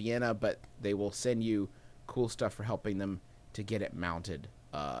on in Vienna, but they will send you cool stuff for helping them to get it mounted.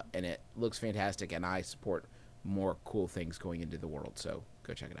 And it looks fantastic, and I support more cool things going into the world, so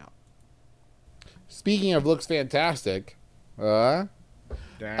go check it out. Speaking of looks fantastic, once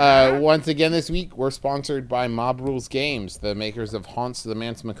again this week we're sponsored by Mob Rules Games, the makers of Haunts of the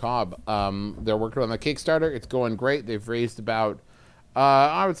Manse Macabre. They're working on the Kickstarter. It's going great. They've raised about,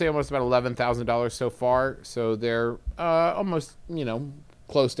 I would say almost about $11,000 so far. So they're almost,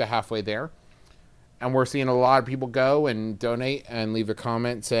 close to halfway there. And we're seeing a lot of people go and donate and leave a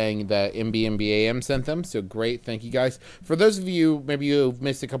comment saying that MBMBAM sent them. So great. Thank you, guys. For those of you, maybe you've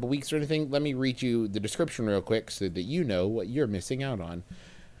missed a couple weeks or anything, let me read you the description real quick so that you know what you're missing out on.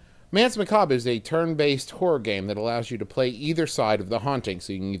 Mance Macabre is a turn-based horror game that allows you to play either side of the haunting,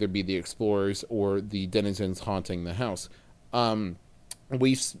 so you can either be the explorers or the denizens haunting the house.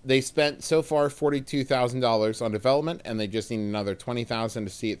 They spent so far $42,000 on development, and they just need another $20,000 to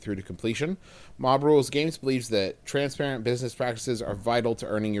see it through to completion. Mob Rules Games believes that transparent business practices are vital to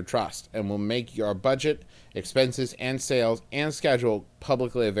earning your trust, and will make your budget, expenses, and sales and schedule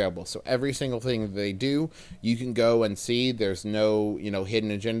publicly available. So every single thing that they do, you can go and see. There's no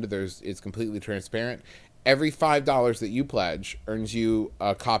hidden agenda. It's completely transparent. Every $5 that you pledge earns you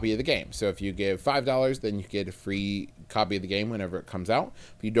a copy of the game. So if you give $5, then you get a free copy of the game whenever it comes out.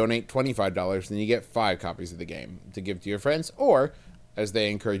 If you donate $25, then you get 5 copies of the game to give to your friends, or, as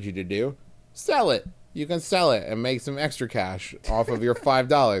they encourage you to do, sell it. You can sell it and make some extra cash off of your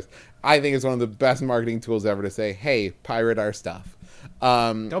 $5. I think it's one of the best marketing tools ever to say, hey, pirate our stuff.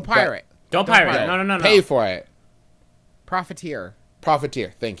 Don't pirate. Don't pirate it. No. Pay for it. Profiteer.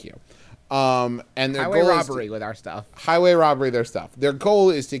 Thank you. And their Highway goal robbery with our stuff. Highway robbery their stuff. Their goal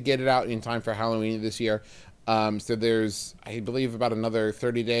is to get it out in time for Halloween this year. So there's, I believe, about another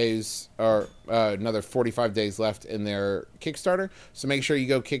 30 days or another 45 days left in their Kickstarter. So make sure you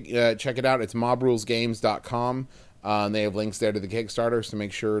go check it out. It's mobrulesgames.com. They have links there to the Kickstarter, so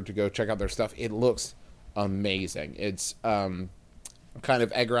make sure to go check out their stuff. It looks amazing. It's kind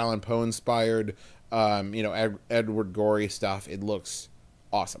of Edgar Allan Poe inspired, Edward Gorey stuff. It looks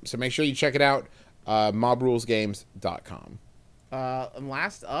awesome. So make sure you check it out. mobrulesgames.com. And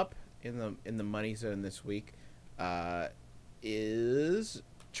last up in the money zone this week is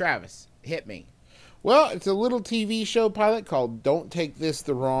Travis. Hit me. Well, it's a little TV show pilot called Don't Take This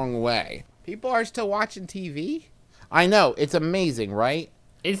the Wrong Way. People are still watching TV? I know. It's amazing, right?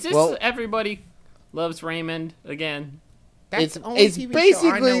 Is this Well- Everybody Loves Raymond again? That's the only It's TV basically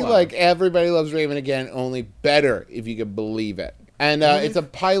show I know like of. Everybody Loves Raymond Again, only better, if you can believe it. And it's a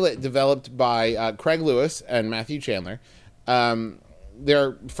pilot developed by Craig Lewis and Matthew Chandler.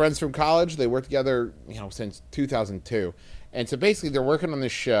 They're friends from college. They work together, since 2002. And so basically they're working on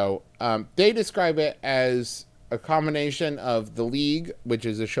this show. They describe it as a combination of The League, which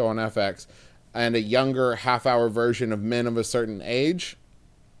is a show on FX, and a younger half-hour version of Men of a Certain Age.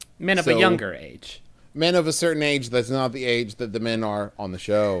 Men of So- a younger age. Men of a certain age that's not the age that the men are on the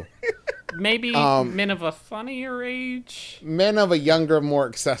show. Maybe men of a funnier age? Men of a younger, more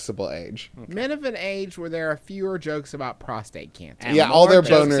accessible age. Men of an age where there are fewer jokes about prostate cancer. And Yeah, all more their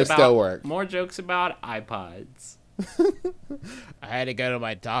jokes boners still work. More jokes about iPods. I had to go to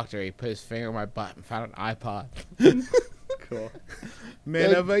my doctor. He put his finger in my butt and found an iPod. Cool.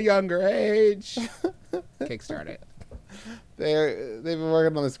 Men of a younger age. Kickstart it. They've been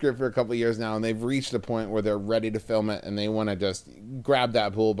working on the script for a couple of years now, and they've reached a point where they're ready to film it, and they want to just grab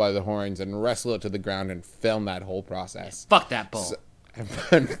that bull by the horns and wrestle it to the ground and film that whole process. Fuck that bull.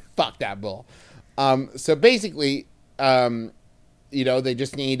 Fuck that bull. So basically, they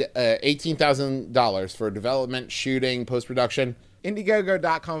just need $18,000 for development, shooting, post-production.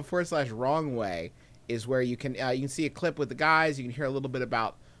 Indiegogo.com/wrong way is where you can see a clip with the guys. You can hear a little bit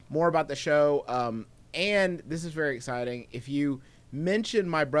more about the show. And this is very exciting. If you mention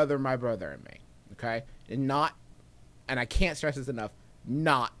my brother and me, okay, and I can't stress this enough,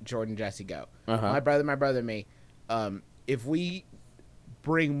 not Jordan Jesse Go. My brother and me. If we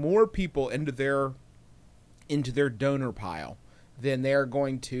bring more people into their donor pile, then they're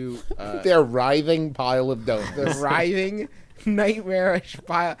going to Their writhing pile of donors. the writhing, nightmarish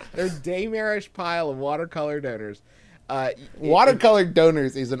pile, their daymarish pile of watercolor donors. Watercolor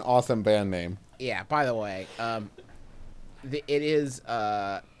Donors is an awesome band name. Yeah. By the way,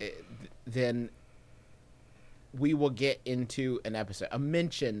 then we will get into an episode, a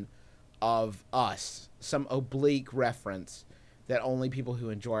mention of us, some oblique reference that only people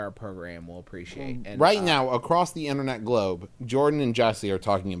who enjoy our program will appreciate. And, Right now, across the internet globe, Jordan and Jesse are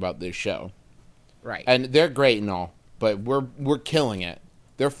talking about this show. right? And they're great and all, but we're killing it.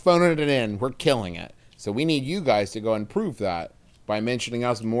 They're phoning it in. We're killing it. So we need you guys to go and prove that by mentioning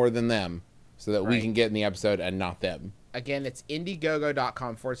us more than them, so that we Right. can get in the episode and not them. Again, it's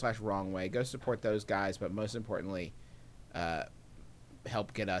indiegogo.com/wrong way. Go support those guys, but most importantly,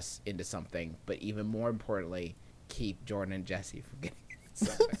 help get us into something. But even more importantly, keep Jordan and Jesse from getting into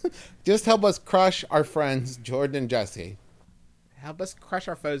something. Just help us crush our friends, Jordan and Jesse. Help us crush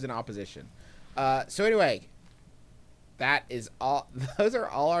our foes in opposition. So anyway, that is all. Those are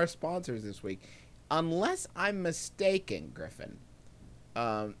all our sponsors this week, unless I'm mistaken, Griffin.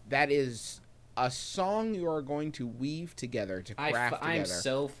 That is a song you are going to weave together to craft together. I'm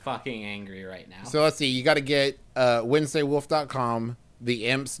so fucking angry right now. So let's see. You got to get WednesdayWolf.com,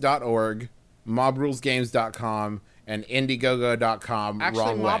 theimps.org, mobrulesgames.com, and Indiegogo.com Actually,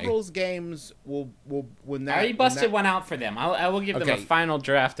 wrong Mob way. Rules games will when that. I already when busted that- one out for them. I will give them a Okay. final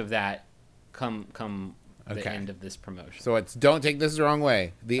draft of that come the Okay. end of this promotion. So it's Don't Take This the Wrong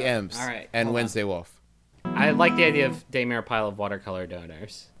Way, The Imps, all right, and hold on. Wednesday Wolf. I like the idea of Daymare pile of watercolor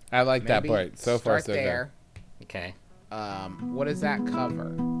donors. I like that maybe part. So far, start so there. Okay. What does that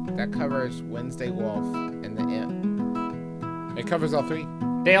cover? That covers Wednesday Wolf and the Imp. good. It covers all three.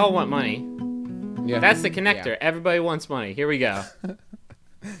 They all want money. Yeah. That's the connector. Yeah. Everybody wants money. Here we go.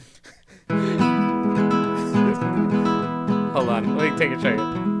 Hold on. Let me take a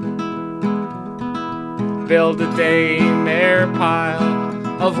second. Build a daymare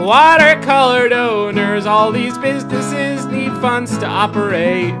pile of watercolor donors. All these businesses need funds to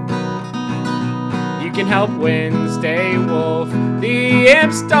operate. You can help Wednesday Wolf. The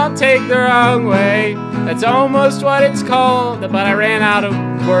imps don't take the wrong way. That's almost what it's called, but I ran out of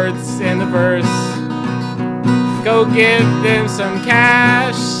words in the verse. Go give them some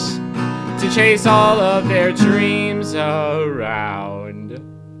cash to chase all of their dreams around.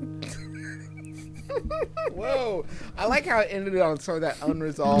 Whoa! I like how it ended on sort of that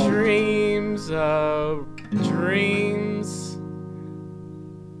unresolved. Dreams of dreams.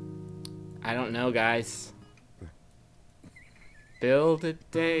 I don't know, guys. Build a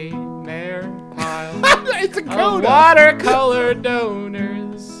daymare pile It's a of coda. watercolor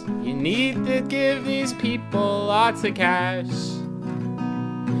donors. You need to give these people lots of cash.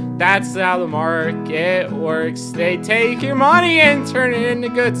 That's how the market works. They take your money and turn it into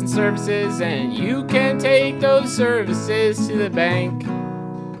goods and services, and you can take those services to the bank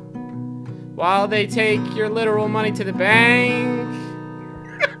while they take your literal money to the bank.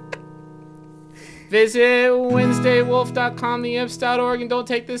 Visit WednesdayWolf.com, theimps.org, and Don't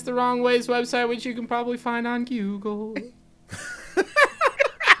Take This the Wrong Way's website, which you can probably find on Google.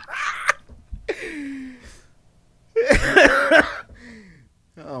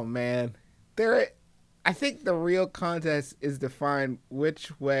 Oh man, I think the real contest is to find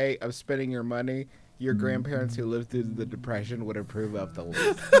which way of spending your money your grandparents who lived through the Depression would approve of the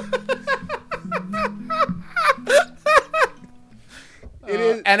least. It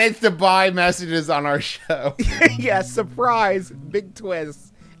is, And it's to buy messages on our show. yeah, surprise, big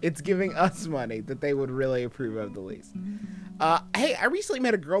twist. It's giving us money that they would really approve of the least. Hey, I recently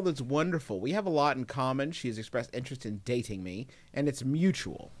met a girl that's wonderful. We have a lot in common. She has expressed interest in dating me, and it's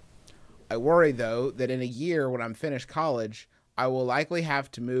mutual. I worry, though, that in a year when I'm finished college, I will likely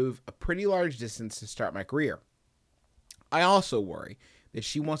have to move a pretty large distance to start my career. I also worry that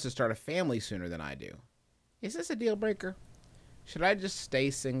she wants to start a family sooner than I do. Is this a deal breaker? Should I just stay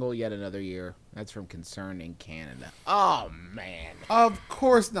single yet another year? That's from Concern in Canada. Oh, man. Of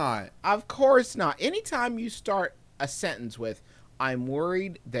course not. Of course not. Anytime you start a sentence with, I'm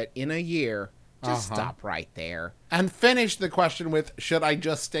worried that in a year, just stop right there. And finish the question with, should I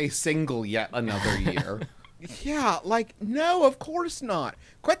just stay single yet another year? Yeah, like, no, of course not.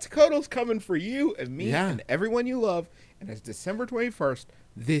 Quetzalcoatl's coming for you and me Yeah. and everyone you love, and it's December 21st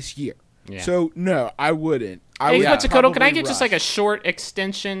this year. Yeah. So, no, I wouldn't. I Hey, would Quetzalcoatl, can I probably get just like a rush. short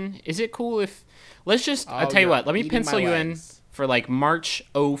extension? Is it cool if... Let's just... I'll Oh, tell you you're what. Let me eating pencil my you in legs. for like March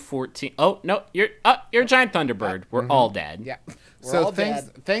 014. Oh, no. You're a giant Thunderbird. We're all dead. Yeah. We're So all thanks,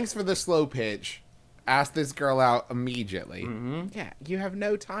 dead. thanks for the slow pitch. Ask this girl out immediately. Yeah, you have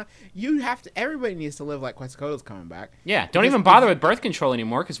no time. You have to... Everybody needs to live like Quetzalcoatl's coming back. Yeah, don't even bother with birth control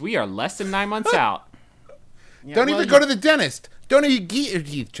anymore because we are less than 9 months out. Yeah, Don't well, even you- go to the dentist. Don't even get your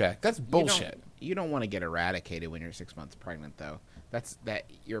teeth checked. That's you don't- bullshit. You don't want to get eradicated when you're 6 months pregnant, though. That's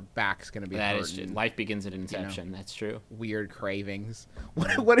your back's going to be That is hurting. true. Life begins at inception. That's true. Weird cravings.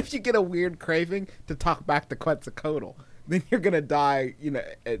 What if you get a weird craving to talk back to Quetzalcoatl? Then you're gonna die.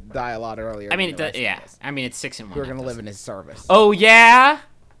 Die a lot earlier. I mean, than the rest of yeah. us. I mean, it's 6 and 1. You're gonna live in his service. Oh, yeah?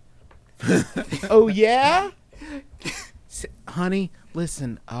 Oh yeah, honey.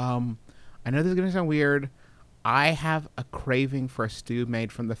 Listen. I know this is gonna sound weird. I have a craving for a stew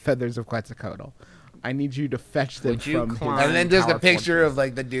made from the feathers of Quetzalcoatl. I need you to fetch them Would you from his climb- And then just a powerful picture tree. of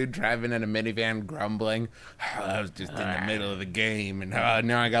like the dude driving in a minivan grumbling. "Oh, I was just in the middle of the game, and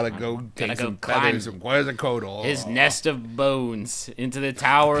now I gotta go take go some climb feathers from Quetzalcoatl. His nest of bones into the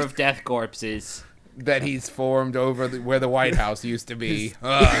Tower of Death Corpses. that he's formed over where the White House used to be.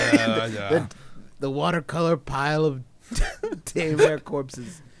 the watercolor pile of Daymare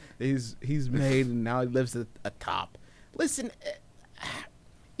corpses he's made, and now he lives atop. Listen,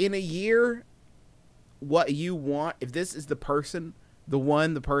 in a year, what you want, if this is the person, the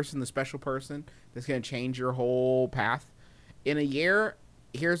special person that's going to change your whole path, in a year,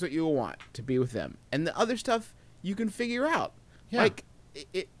 here's what you want to be with them. And the other stuff you can figure out. Yeah. Like,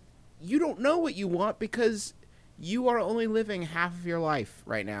 you don't know what you want because you are only living half of your life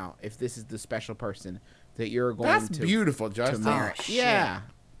right now if this is the special person that you're going That's to beautiful, to Justin. marry. shit. Yeah,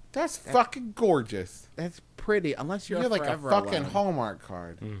 That's fucking gorgeous. that's pretty. Unless you're, You're like a forever fucking alone. Hallmark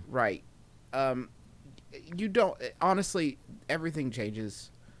card. Right. You don't. Honestly, everything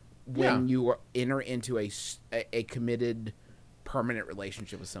changes when Yeah. you enter into a committed, permanent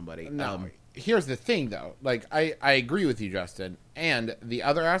relationship with somebody. No, here's the thing, though. Like, I agree with you, Justin. And the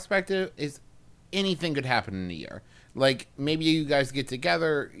other aspect is anything could happen in a year. Like, maybe you guys get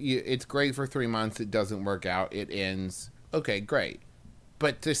together. It's great for 3 months. It doesn't work out. It ends. Okay, great.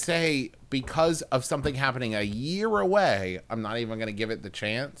 But to say because of something happening a year away, I'm not even going to give it the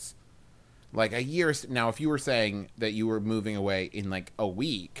chance. Like, a year. Now, if you were saying that you were moving away in, like, a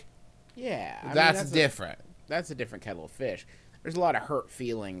week, yeah, I mean, that's different. That's a different kettle of fish. There's a lot of hurt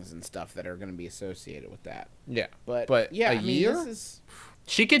feelings and stuff that are going to be associated with that. Yeah. But yeah, a I mean, year? this is,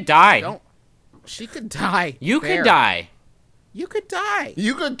 She could die. don't. She could die. You Fair. could die. You could die.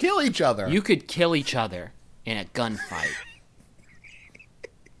 You could kill each other. You could kill each other in a gunfight.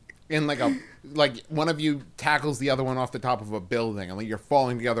 In like one of you tackles the other one off the top of a building, and like you're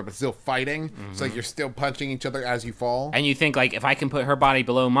falling together but still fighting. So like, you're still punching each other as you fall. And you think, like, if I can put her body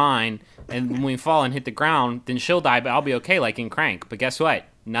below mine, and when we fall and hit the ground, then she'll die, but I'll be okay, like in Crank. But guess what?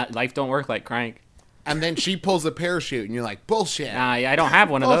 Life don't work like Crank. And then she pulls a parachute, and you're like, bullshit. I don't have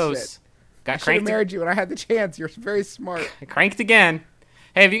one of Bullshit. those. I Got should have cranked, married you when I had the chance. You're very smart. cranked again.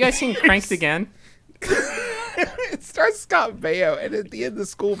 Hey, have you guys seen Cranked again? It stars Scott Baio, and at the end, the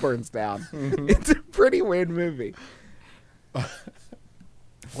school burns down. It's a pretty weird movie.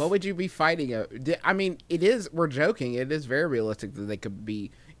 What would you be fighting? I mean, it is. We're joking. It is very realistic that they could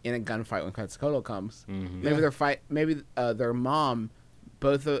be in a gunfight when Quetzalcoatl comes. Maybe Maybe their mom.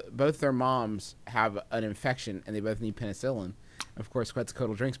 Both their moms have an infection, and they both need penicillin. Of course,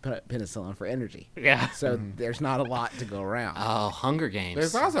 Quetzalcoatl drinks penicillin for energy. Yeah. So there's not a lot to go around. Oh, Hunger Games.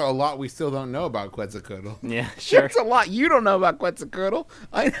 There's also a lot we still don't know about Quetzalcoatl. Yeah, sure. There's a lot you don't know about Quetzalcoatl.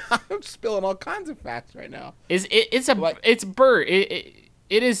 I'm spilling all kinds of facts right now. It's bird.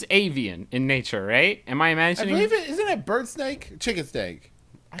 It is avian in nature, right? Am I I imagining? believe it. Isn't it bird snake? Chicken steak?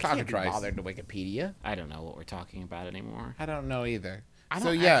 I can't be Cockatrice. bothered to Wikipedia. I don't know what we're talking about anymore. I don't know either. I So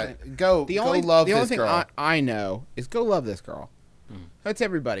don't yeah, actually- go The only love the only this thing girl. I know is go love this girl. That's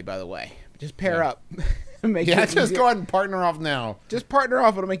everybody, by the way. Just pair up. Make Yeah, it just easier. go ahead and partner off now. Just partner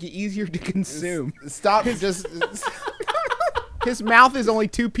off. It'll make it easier to consume. Stop. Just His mouth is only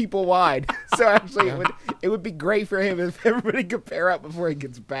 2 people wide, so actually it would be great for him if everybody could pair up before he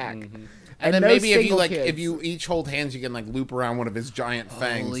gets back. and then no maybe if you single kids. if you each hold hands, you can like loop around one of his giant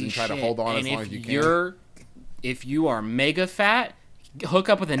fangs Holy and try to shit. hold on And as long if as you can. if you are mega fat, hook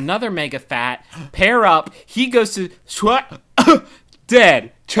up with another mega fat, pair up. He goes to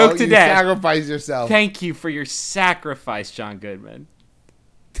dead, choked to you death. sacrifice yourself. Thank you for your sacrifice, John Goodman.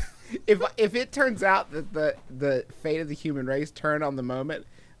 If it turns out that the fate of the human race turned on the moment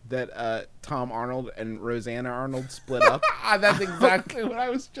that Tom Arnold and Rosanna Arnold split up, That's exactly what I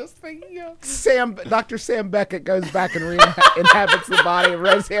was just thinking of. Dr. Sam Beckett goes back and inhabits the body of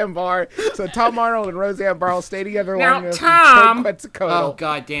Roseanne Barr. So Tom Arnold and Roseanne Barr will stay together long Now, enough to Tom. choke Quetzalcoatl. Oh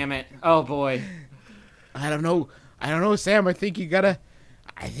God damn it! Oh boy. I don't know, Sam. I think you gotta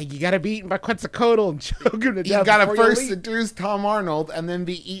be eaten by Quetzalcoatl and choke him to You death. gotta before first leave. seduce Tom Arnold and then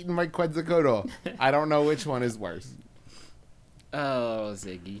be eaten by Quetzalcoatl. I don't know which one is worse. Oh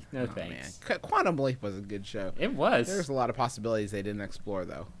Ziggy, no thanks. Quantum Leap was a good show. It was. There's a lot of possibilities they didn't explore,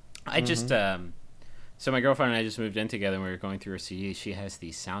 though. I just so my girlfriend and I just moved in together and we were going through her CDs. She has the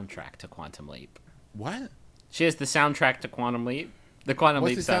soundtrack to Quantum Leap. What? She has the soundtrack to Quantum Leap. The Quantum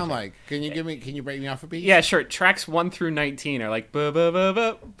What's Leap it sound soundtrack. like? Can you break me off a beat? Yeah, sure. Tracks 1 through 19 are like ba ba ba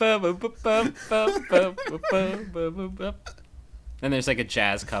ba ba ba ba ba ba ba ba ba ba ba. Then there's like a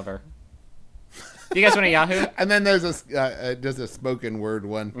jazz cover. Do you guys want a Yahoo? And then there's a spoken word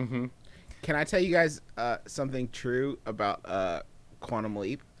one. Mm-hmm. Can I tell you guys something true about Quantum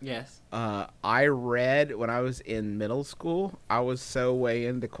Leap? Yes. I read when I was in middle school. I was so way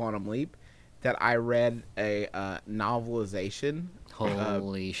into Quantum Leap that I read a novelization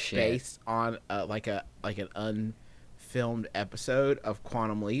Holy shit. based on like an unfilmed episode of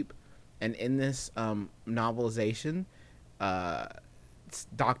Quantum Leap, and in this novelization,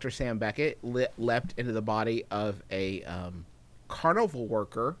 Dr. Sam Beckett leapt into the body of a carnival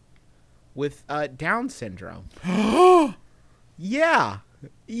worker with Down syndrome. Yeah.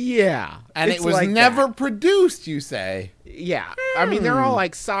 And It's it was like never that. produced, you say. Yeah, I mean they're all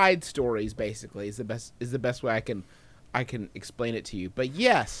like side stories. Basically, is the best way I can explain it to you. But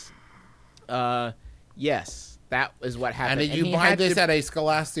yes, Yes, that is what And happened. did you he buy had this to- at a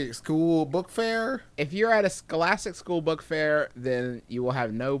Scholastic school book fair? If you're at a Scholastic School book fair, then you will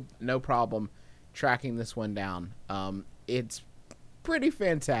have no problem tracking this one down. It's pretty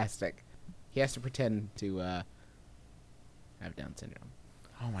fantastic. He has to pretend to have Down syndrome.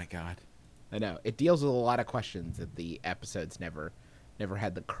 Oh my god. I know it deals with a lot of questions that the episodes never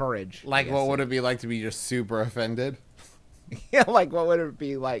had the courage. Like, what would it be like to be just super offended? Yeah, like what would it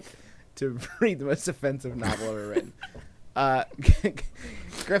be like to read the most offensive novel ever written?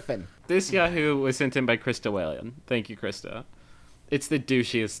 Griffin. This Yahoo was sent in by Krista Whalen. Thank you, Krista. It's the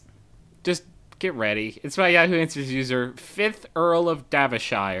douchiest. Just get ready. It's by Yahoo Answers user 5th Earl of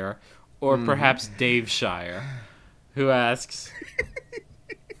Davishire, or perhaps Dave Shire, who asks,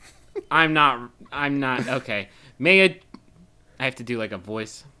 I'm not, okay. I have to do like a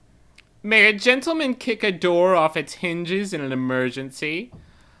voice. May a gentleman kick a door off its hinges in an emergency?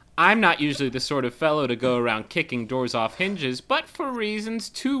 I'm not usually the sort of fellow to go around kicking doors off hinges, but for reasons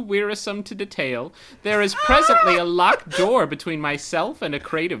too wearisome to detail, there is presently a locked door between myself and a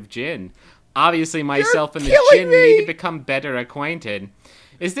crate of gin. Obviously, myself and the killing gin me! need to become better acquainted.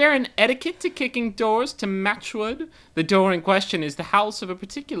 Is there an etiquette to kicking doors to Matchwood? The door in question is the house of a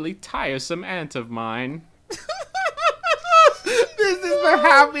particularly tiresome aunt of mine. This is the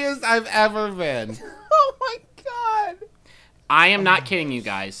happiest I've ever been. Oh my god. I am not kidding you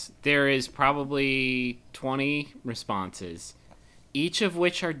guys. There is probably 20 responses, each of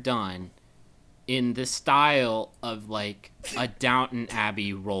which are done in the style of a Downton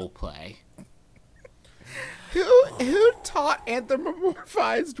Abbey roleplay. Who taught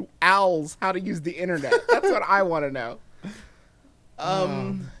anthropomorphized owls how to use the internet? That's what I want to know.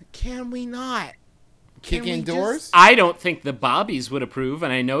 Can we not? Can Kicking we doors? just- I don't think the Bobbies would approve,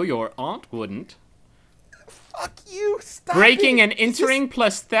 and I know your aunt wouldn't. Fuck you! Stop Breaking it. and entering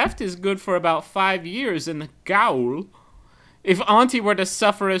plus theft is good for about 5 years in the gaol. If Auntie were to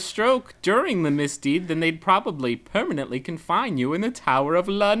suffer a stroke during the misdeed, then they'd probably permanently confine you in the Tower of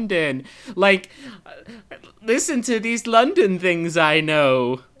London. Listen to these London things I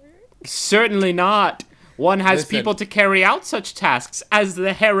know. Certainly not. One has Listen. people to carry out such tasks. As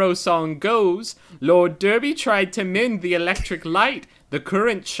the Harrow song goes, Lord Derby tried to mend the electric light. The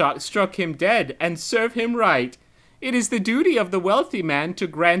current shock struck him dead, and serve him right. It is the duty of the wealthy man to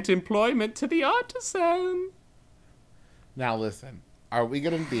grant employment to the artisan. Now listen, are we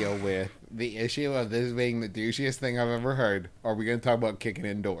going to deal with the issue of this being the douchiest thing I've ever heard, or are we going to talk about kicking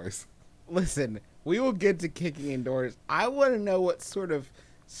indoors? Listen, we will get to kicking indoors. I want to know what sort of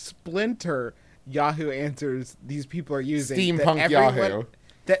splinter Yahoo Answers these people are using. Steampunk Yahoo.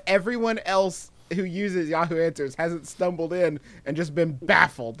 That everyone else who uses Yahoo Answers hasn't stumbled in and just been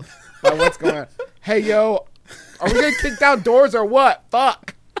baffled by what's going on. Hey, yo, are we going to kick down doors or what?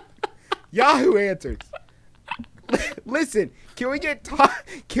 Fuck. Yahoo Answers. Listen, can we get back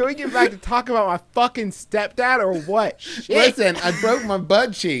to talk about my fucking stepdad or what? Shit. Listen, I broke my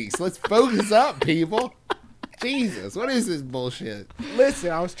butt cheeks. Let's focus up, people. Jesus, what is this bullshit?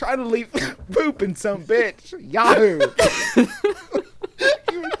 Listen, I was trying to leave poop in some bitch. Yahoo.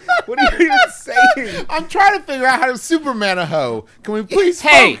 What are you even saying? I'm trying to figure out how to Superman a hoe. Can we please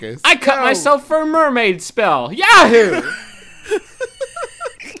Hey, focus? I cut No. myself for a mermaid spell. Yahoo!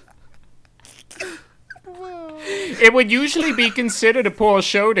 It would usually be considered a poor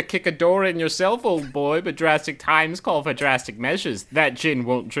show to kick a door in yourself, old boy, but drastic times call for drastic measures. That gin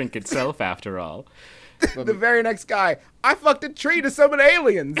won't drink itself, after all. The very next guy, I fucked a tree to summon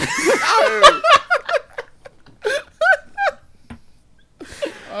aliens. Yahoo.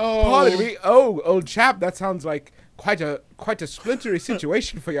 Pardon me. Oh, old chap, that sounds like quite a splintery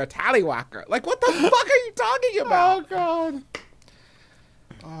situation for your tallywhacker. Like, what the fuck are you talking about? God.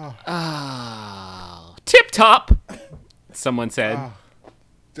 Oh, tip top, someone said.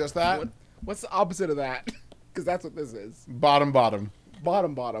 Just that? What's the opposite of that? Because that's what this is. Bottom. Bottom.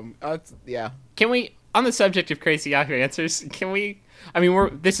 Yeah. Can we, on the subject of crazy Yahoo Answers,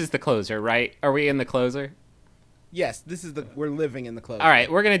 this is the closer, right? Are we in the closer? Yes, we're living in the clothes. All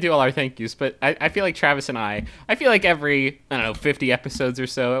right, we're going to do all our thank yous, but I feel like Travis and I feel like every, 50 episodes or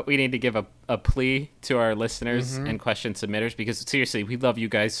so, we need to give a plea to our listeners and question submitters, because seriously, we love you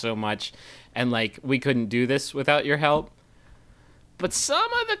guys so much, and we couldn't do this without your help. But some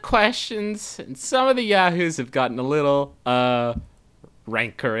of the questions and some of the Yahoos have gotten a little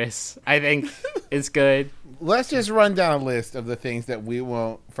rancorous, I think is good. Let's just run down a list of the things that we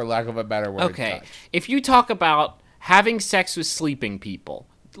won't, for lack of a better word, Okay, touch. if you talk about having sex with sleeping people,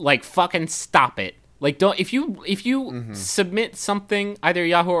 fucking stop it. If you submit something, either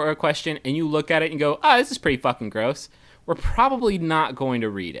Yahoo or a question, and you look at it and go, this is pretty fucking gross, we're probably not going to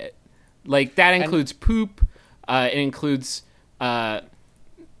read it. Like that includes poop. It includes it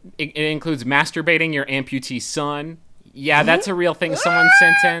includes masturbating your amputee son. Yeah, that's a real thing someone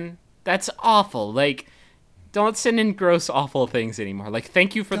sent in. That's awful. Like, don't send in gross, awful things anymore. Like,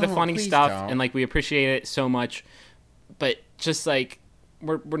 thank you for the funny please stuff, don't. and like we appreciate it so much. But just like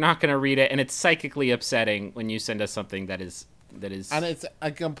we're not gonna read it, and it's psychically upsetting when you send us something that is. And it's a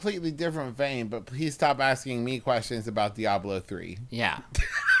completely different vein, but please stop asking me questions about Diablo 3. Yeah.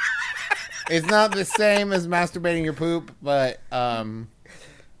 It's not the same as masturbating your poop, but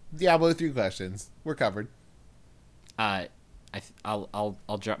Diablo 3 questions. We're covered. I'll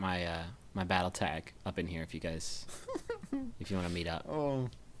drop my my battle tag up in here if you guys if you want to meet up.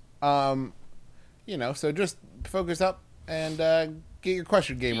 So just focus up and get your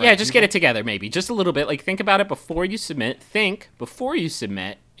question game right. Yeah, just get it together maybe. Just a little bit. Like think about it before you submit. Think before you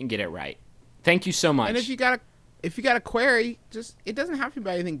submit and get it right. Thank you so much. And if you got a query, just it doesn't have to be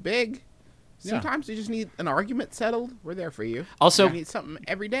anything big. Sometimes you just need an argument settled. We're there for you. Also, you need something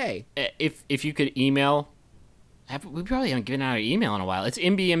every day. If you could email, we probably haven't given out an email in a while. It's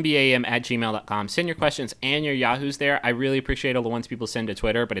mbmbam@gmail.com. Send your questions and your Yahoos there. I really appreciate all the ones people send to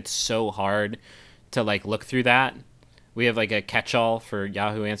Twitter, but it's so hard to like look through that. We have like a catch-all for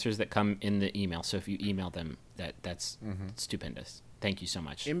Yahoo answers that come in the email. So if you email them, that's stupendous. Thank you so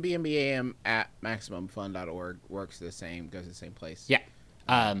much. mbmbam@maximumfun.org works the same, goes to the same place. Yeah.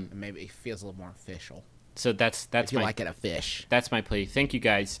 And maybe it feels a little more official. So that's If you my like it a fish. that's my plea. Thank you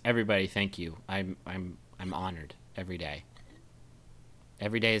guys, everybody. Thank you. I'm honored every day.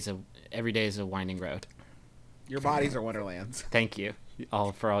 Every day is a winding road. Your bodies are wonderlands. Thank you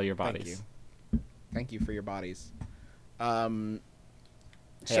all for all your bodies. Thank you for your bodies. Hey, I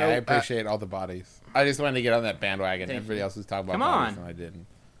appreciate all the bodies. I just wanted to get on that bandwagon. Everybody else was talking about Come bodies on. and I didn't.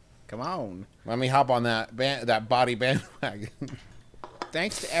 Come on. Let me hop on that body bandwagon.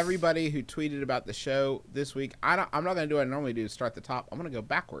 Thanks to everybody who tweeted about the show this week. I'm not going to do what I normally do, start the top. I'm going to go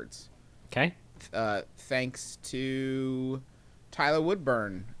backwards. Okay. Thanks to Tyler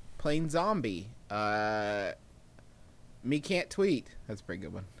Woodburn, Plain Zombie, Me Can't Tweet. That's a pretty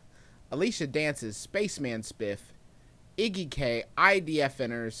good one. Alicia Dances, Spaceman Spiff, Iggy K,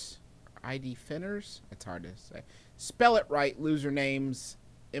 IDFNers. It's hard to say. Spell It Right, Loser Names,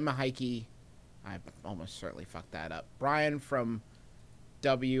 Emma Heike. I almost certainly fucked that up. Brian from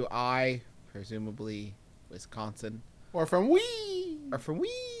WI, presumably Wisconsin. Or from Wee.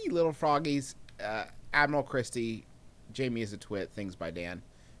 Little Froggies, Admiral Christie, Jamie is a Twit, Things by Dan.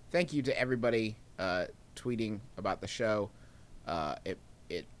 Thank you to everybody tweeting about the show. It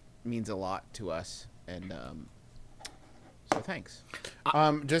means a lot to us, and so thanks.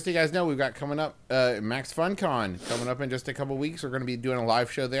 Just so you guys know, we've got coming up Max FunCon coming up in just a couple weeks. We're going to be doing a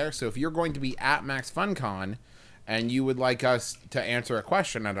live show there. So if you're going to be at Max FunCon and you would like us to answer a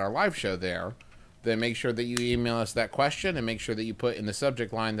question at our live show there, then make sure that you email us that question and make sure that you put in the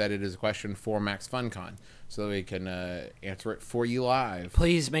subject line that it is a question for Max FunCon so that we can answer it for you live.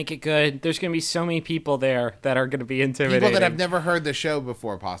 Please make it good. There's going to be so many people there that are going to be intimidated. People that have never heard the show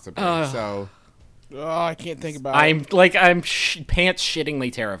before, possibly. So Oh, I can't think about it. I'm pants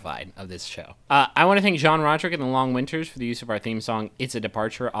shittingly terrified of this show. I want to thank John Roderick and the Long Winters for the use of our theme song. It's a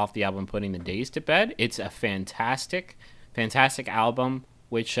departure off the album Putting the Days to Bed. It's a fantastic album,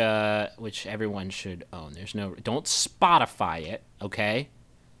 which everyone should own. Don't Spotify it, okay?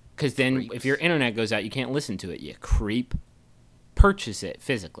 Because then if your internet goes out, you can't listen to it, you creep. Purchase it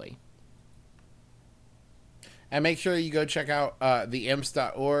physically. And make sure you go check out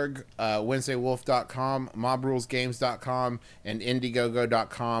theimps.org, WednesdayWolf.com, MobRulesGames.com, and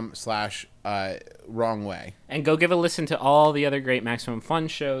Indiegogo.com/wrongway. And go give a listen to all the other great Maximum Fun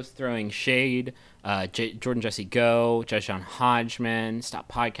shows, Throwing Shade, Jordan Jesse Go, Judge John Hodgman,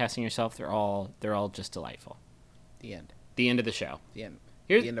 Stop Podcasting Yourself. They're all just delightful. The end. The end of the show. The end.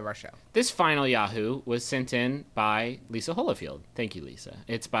 Here's The end of our show. This final Yahoo was sent in by Lisa Holofield. Thank you, Lisa.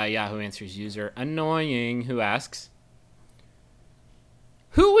 It's by Yahoo Answers user Annoying, who asks,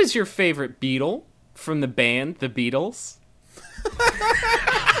 who is your favorite Beatle from the band The Beatles?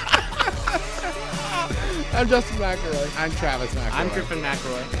 I'm Justin McElroy. I'm Travis McElroy. I'm Griffin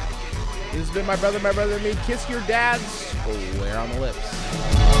McElroy. This has been my brother and me. Kiss your dads. Square on the lips.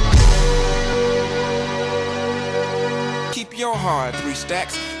 Keep your heart, 3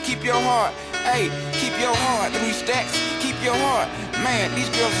 stacks. Keep your heart. Hey, keep your heart, 3 stacks. Keep your heart. Man, these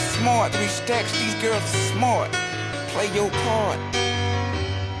girls are smart, 3 stacks. These girls are smart. Play your part.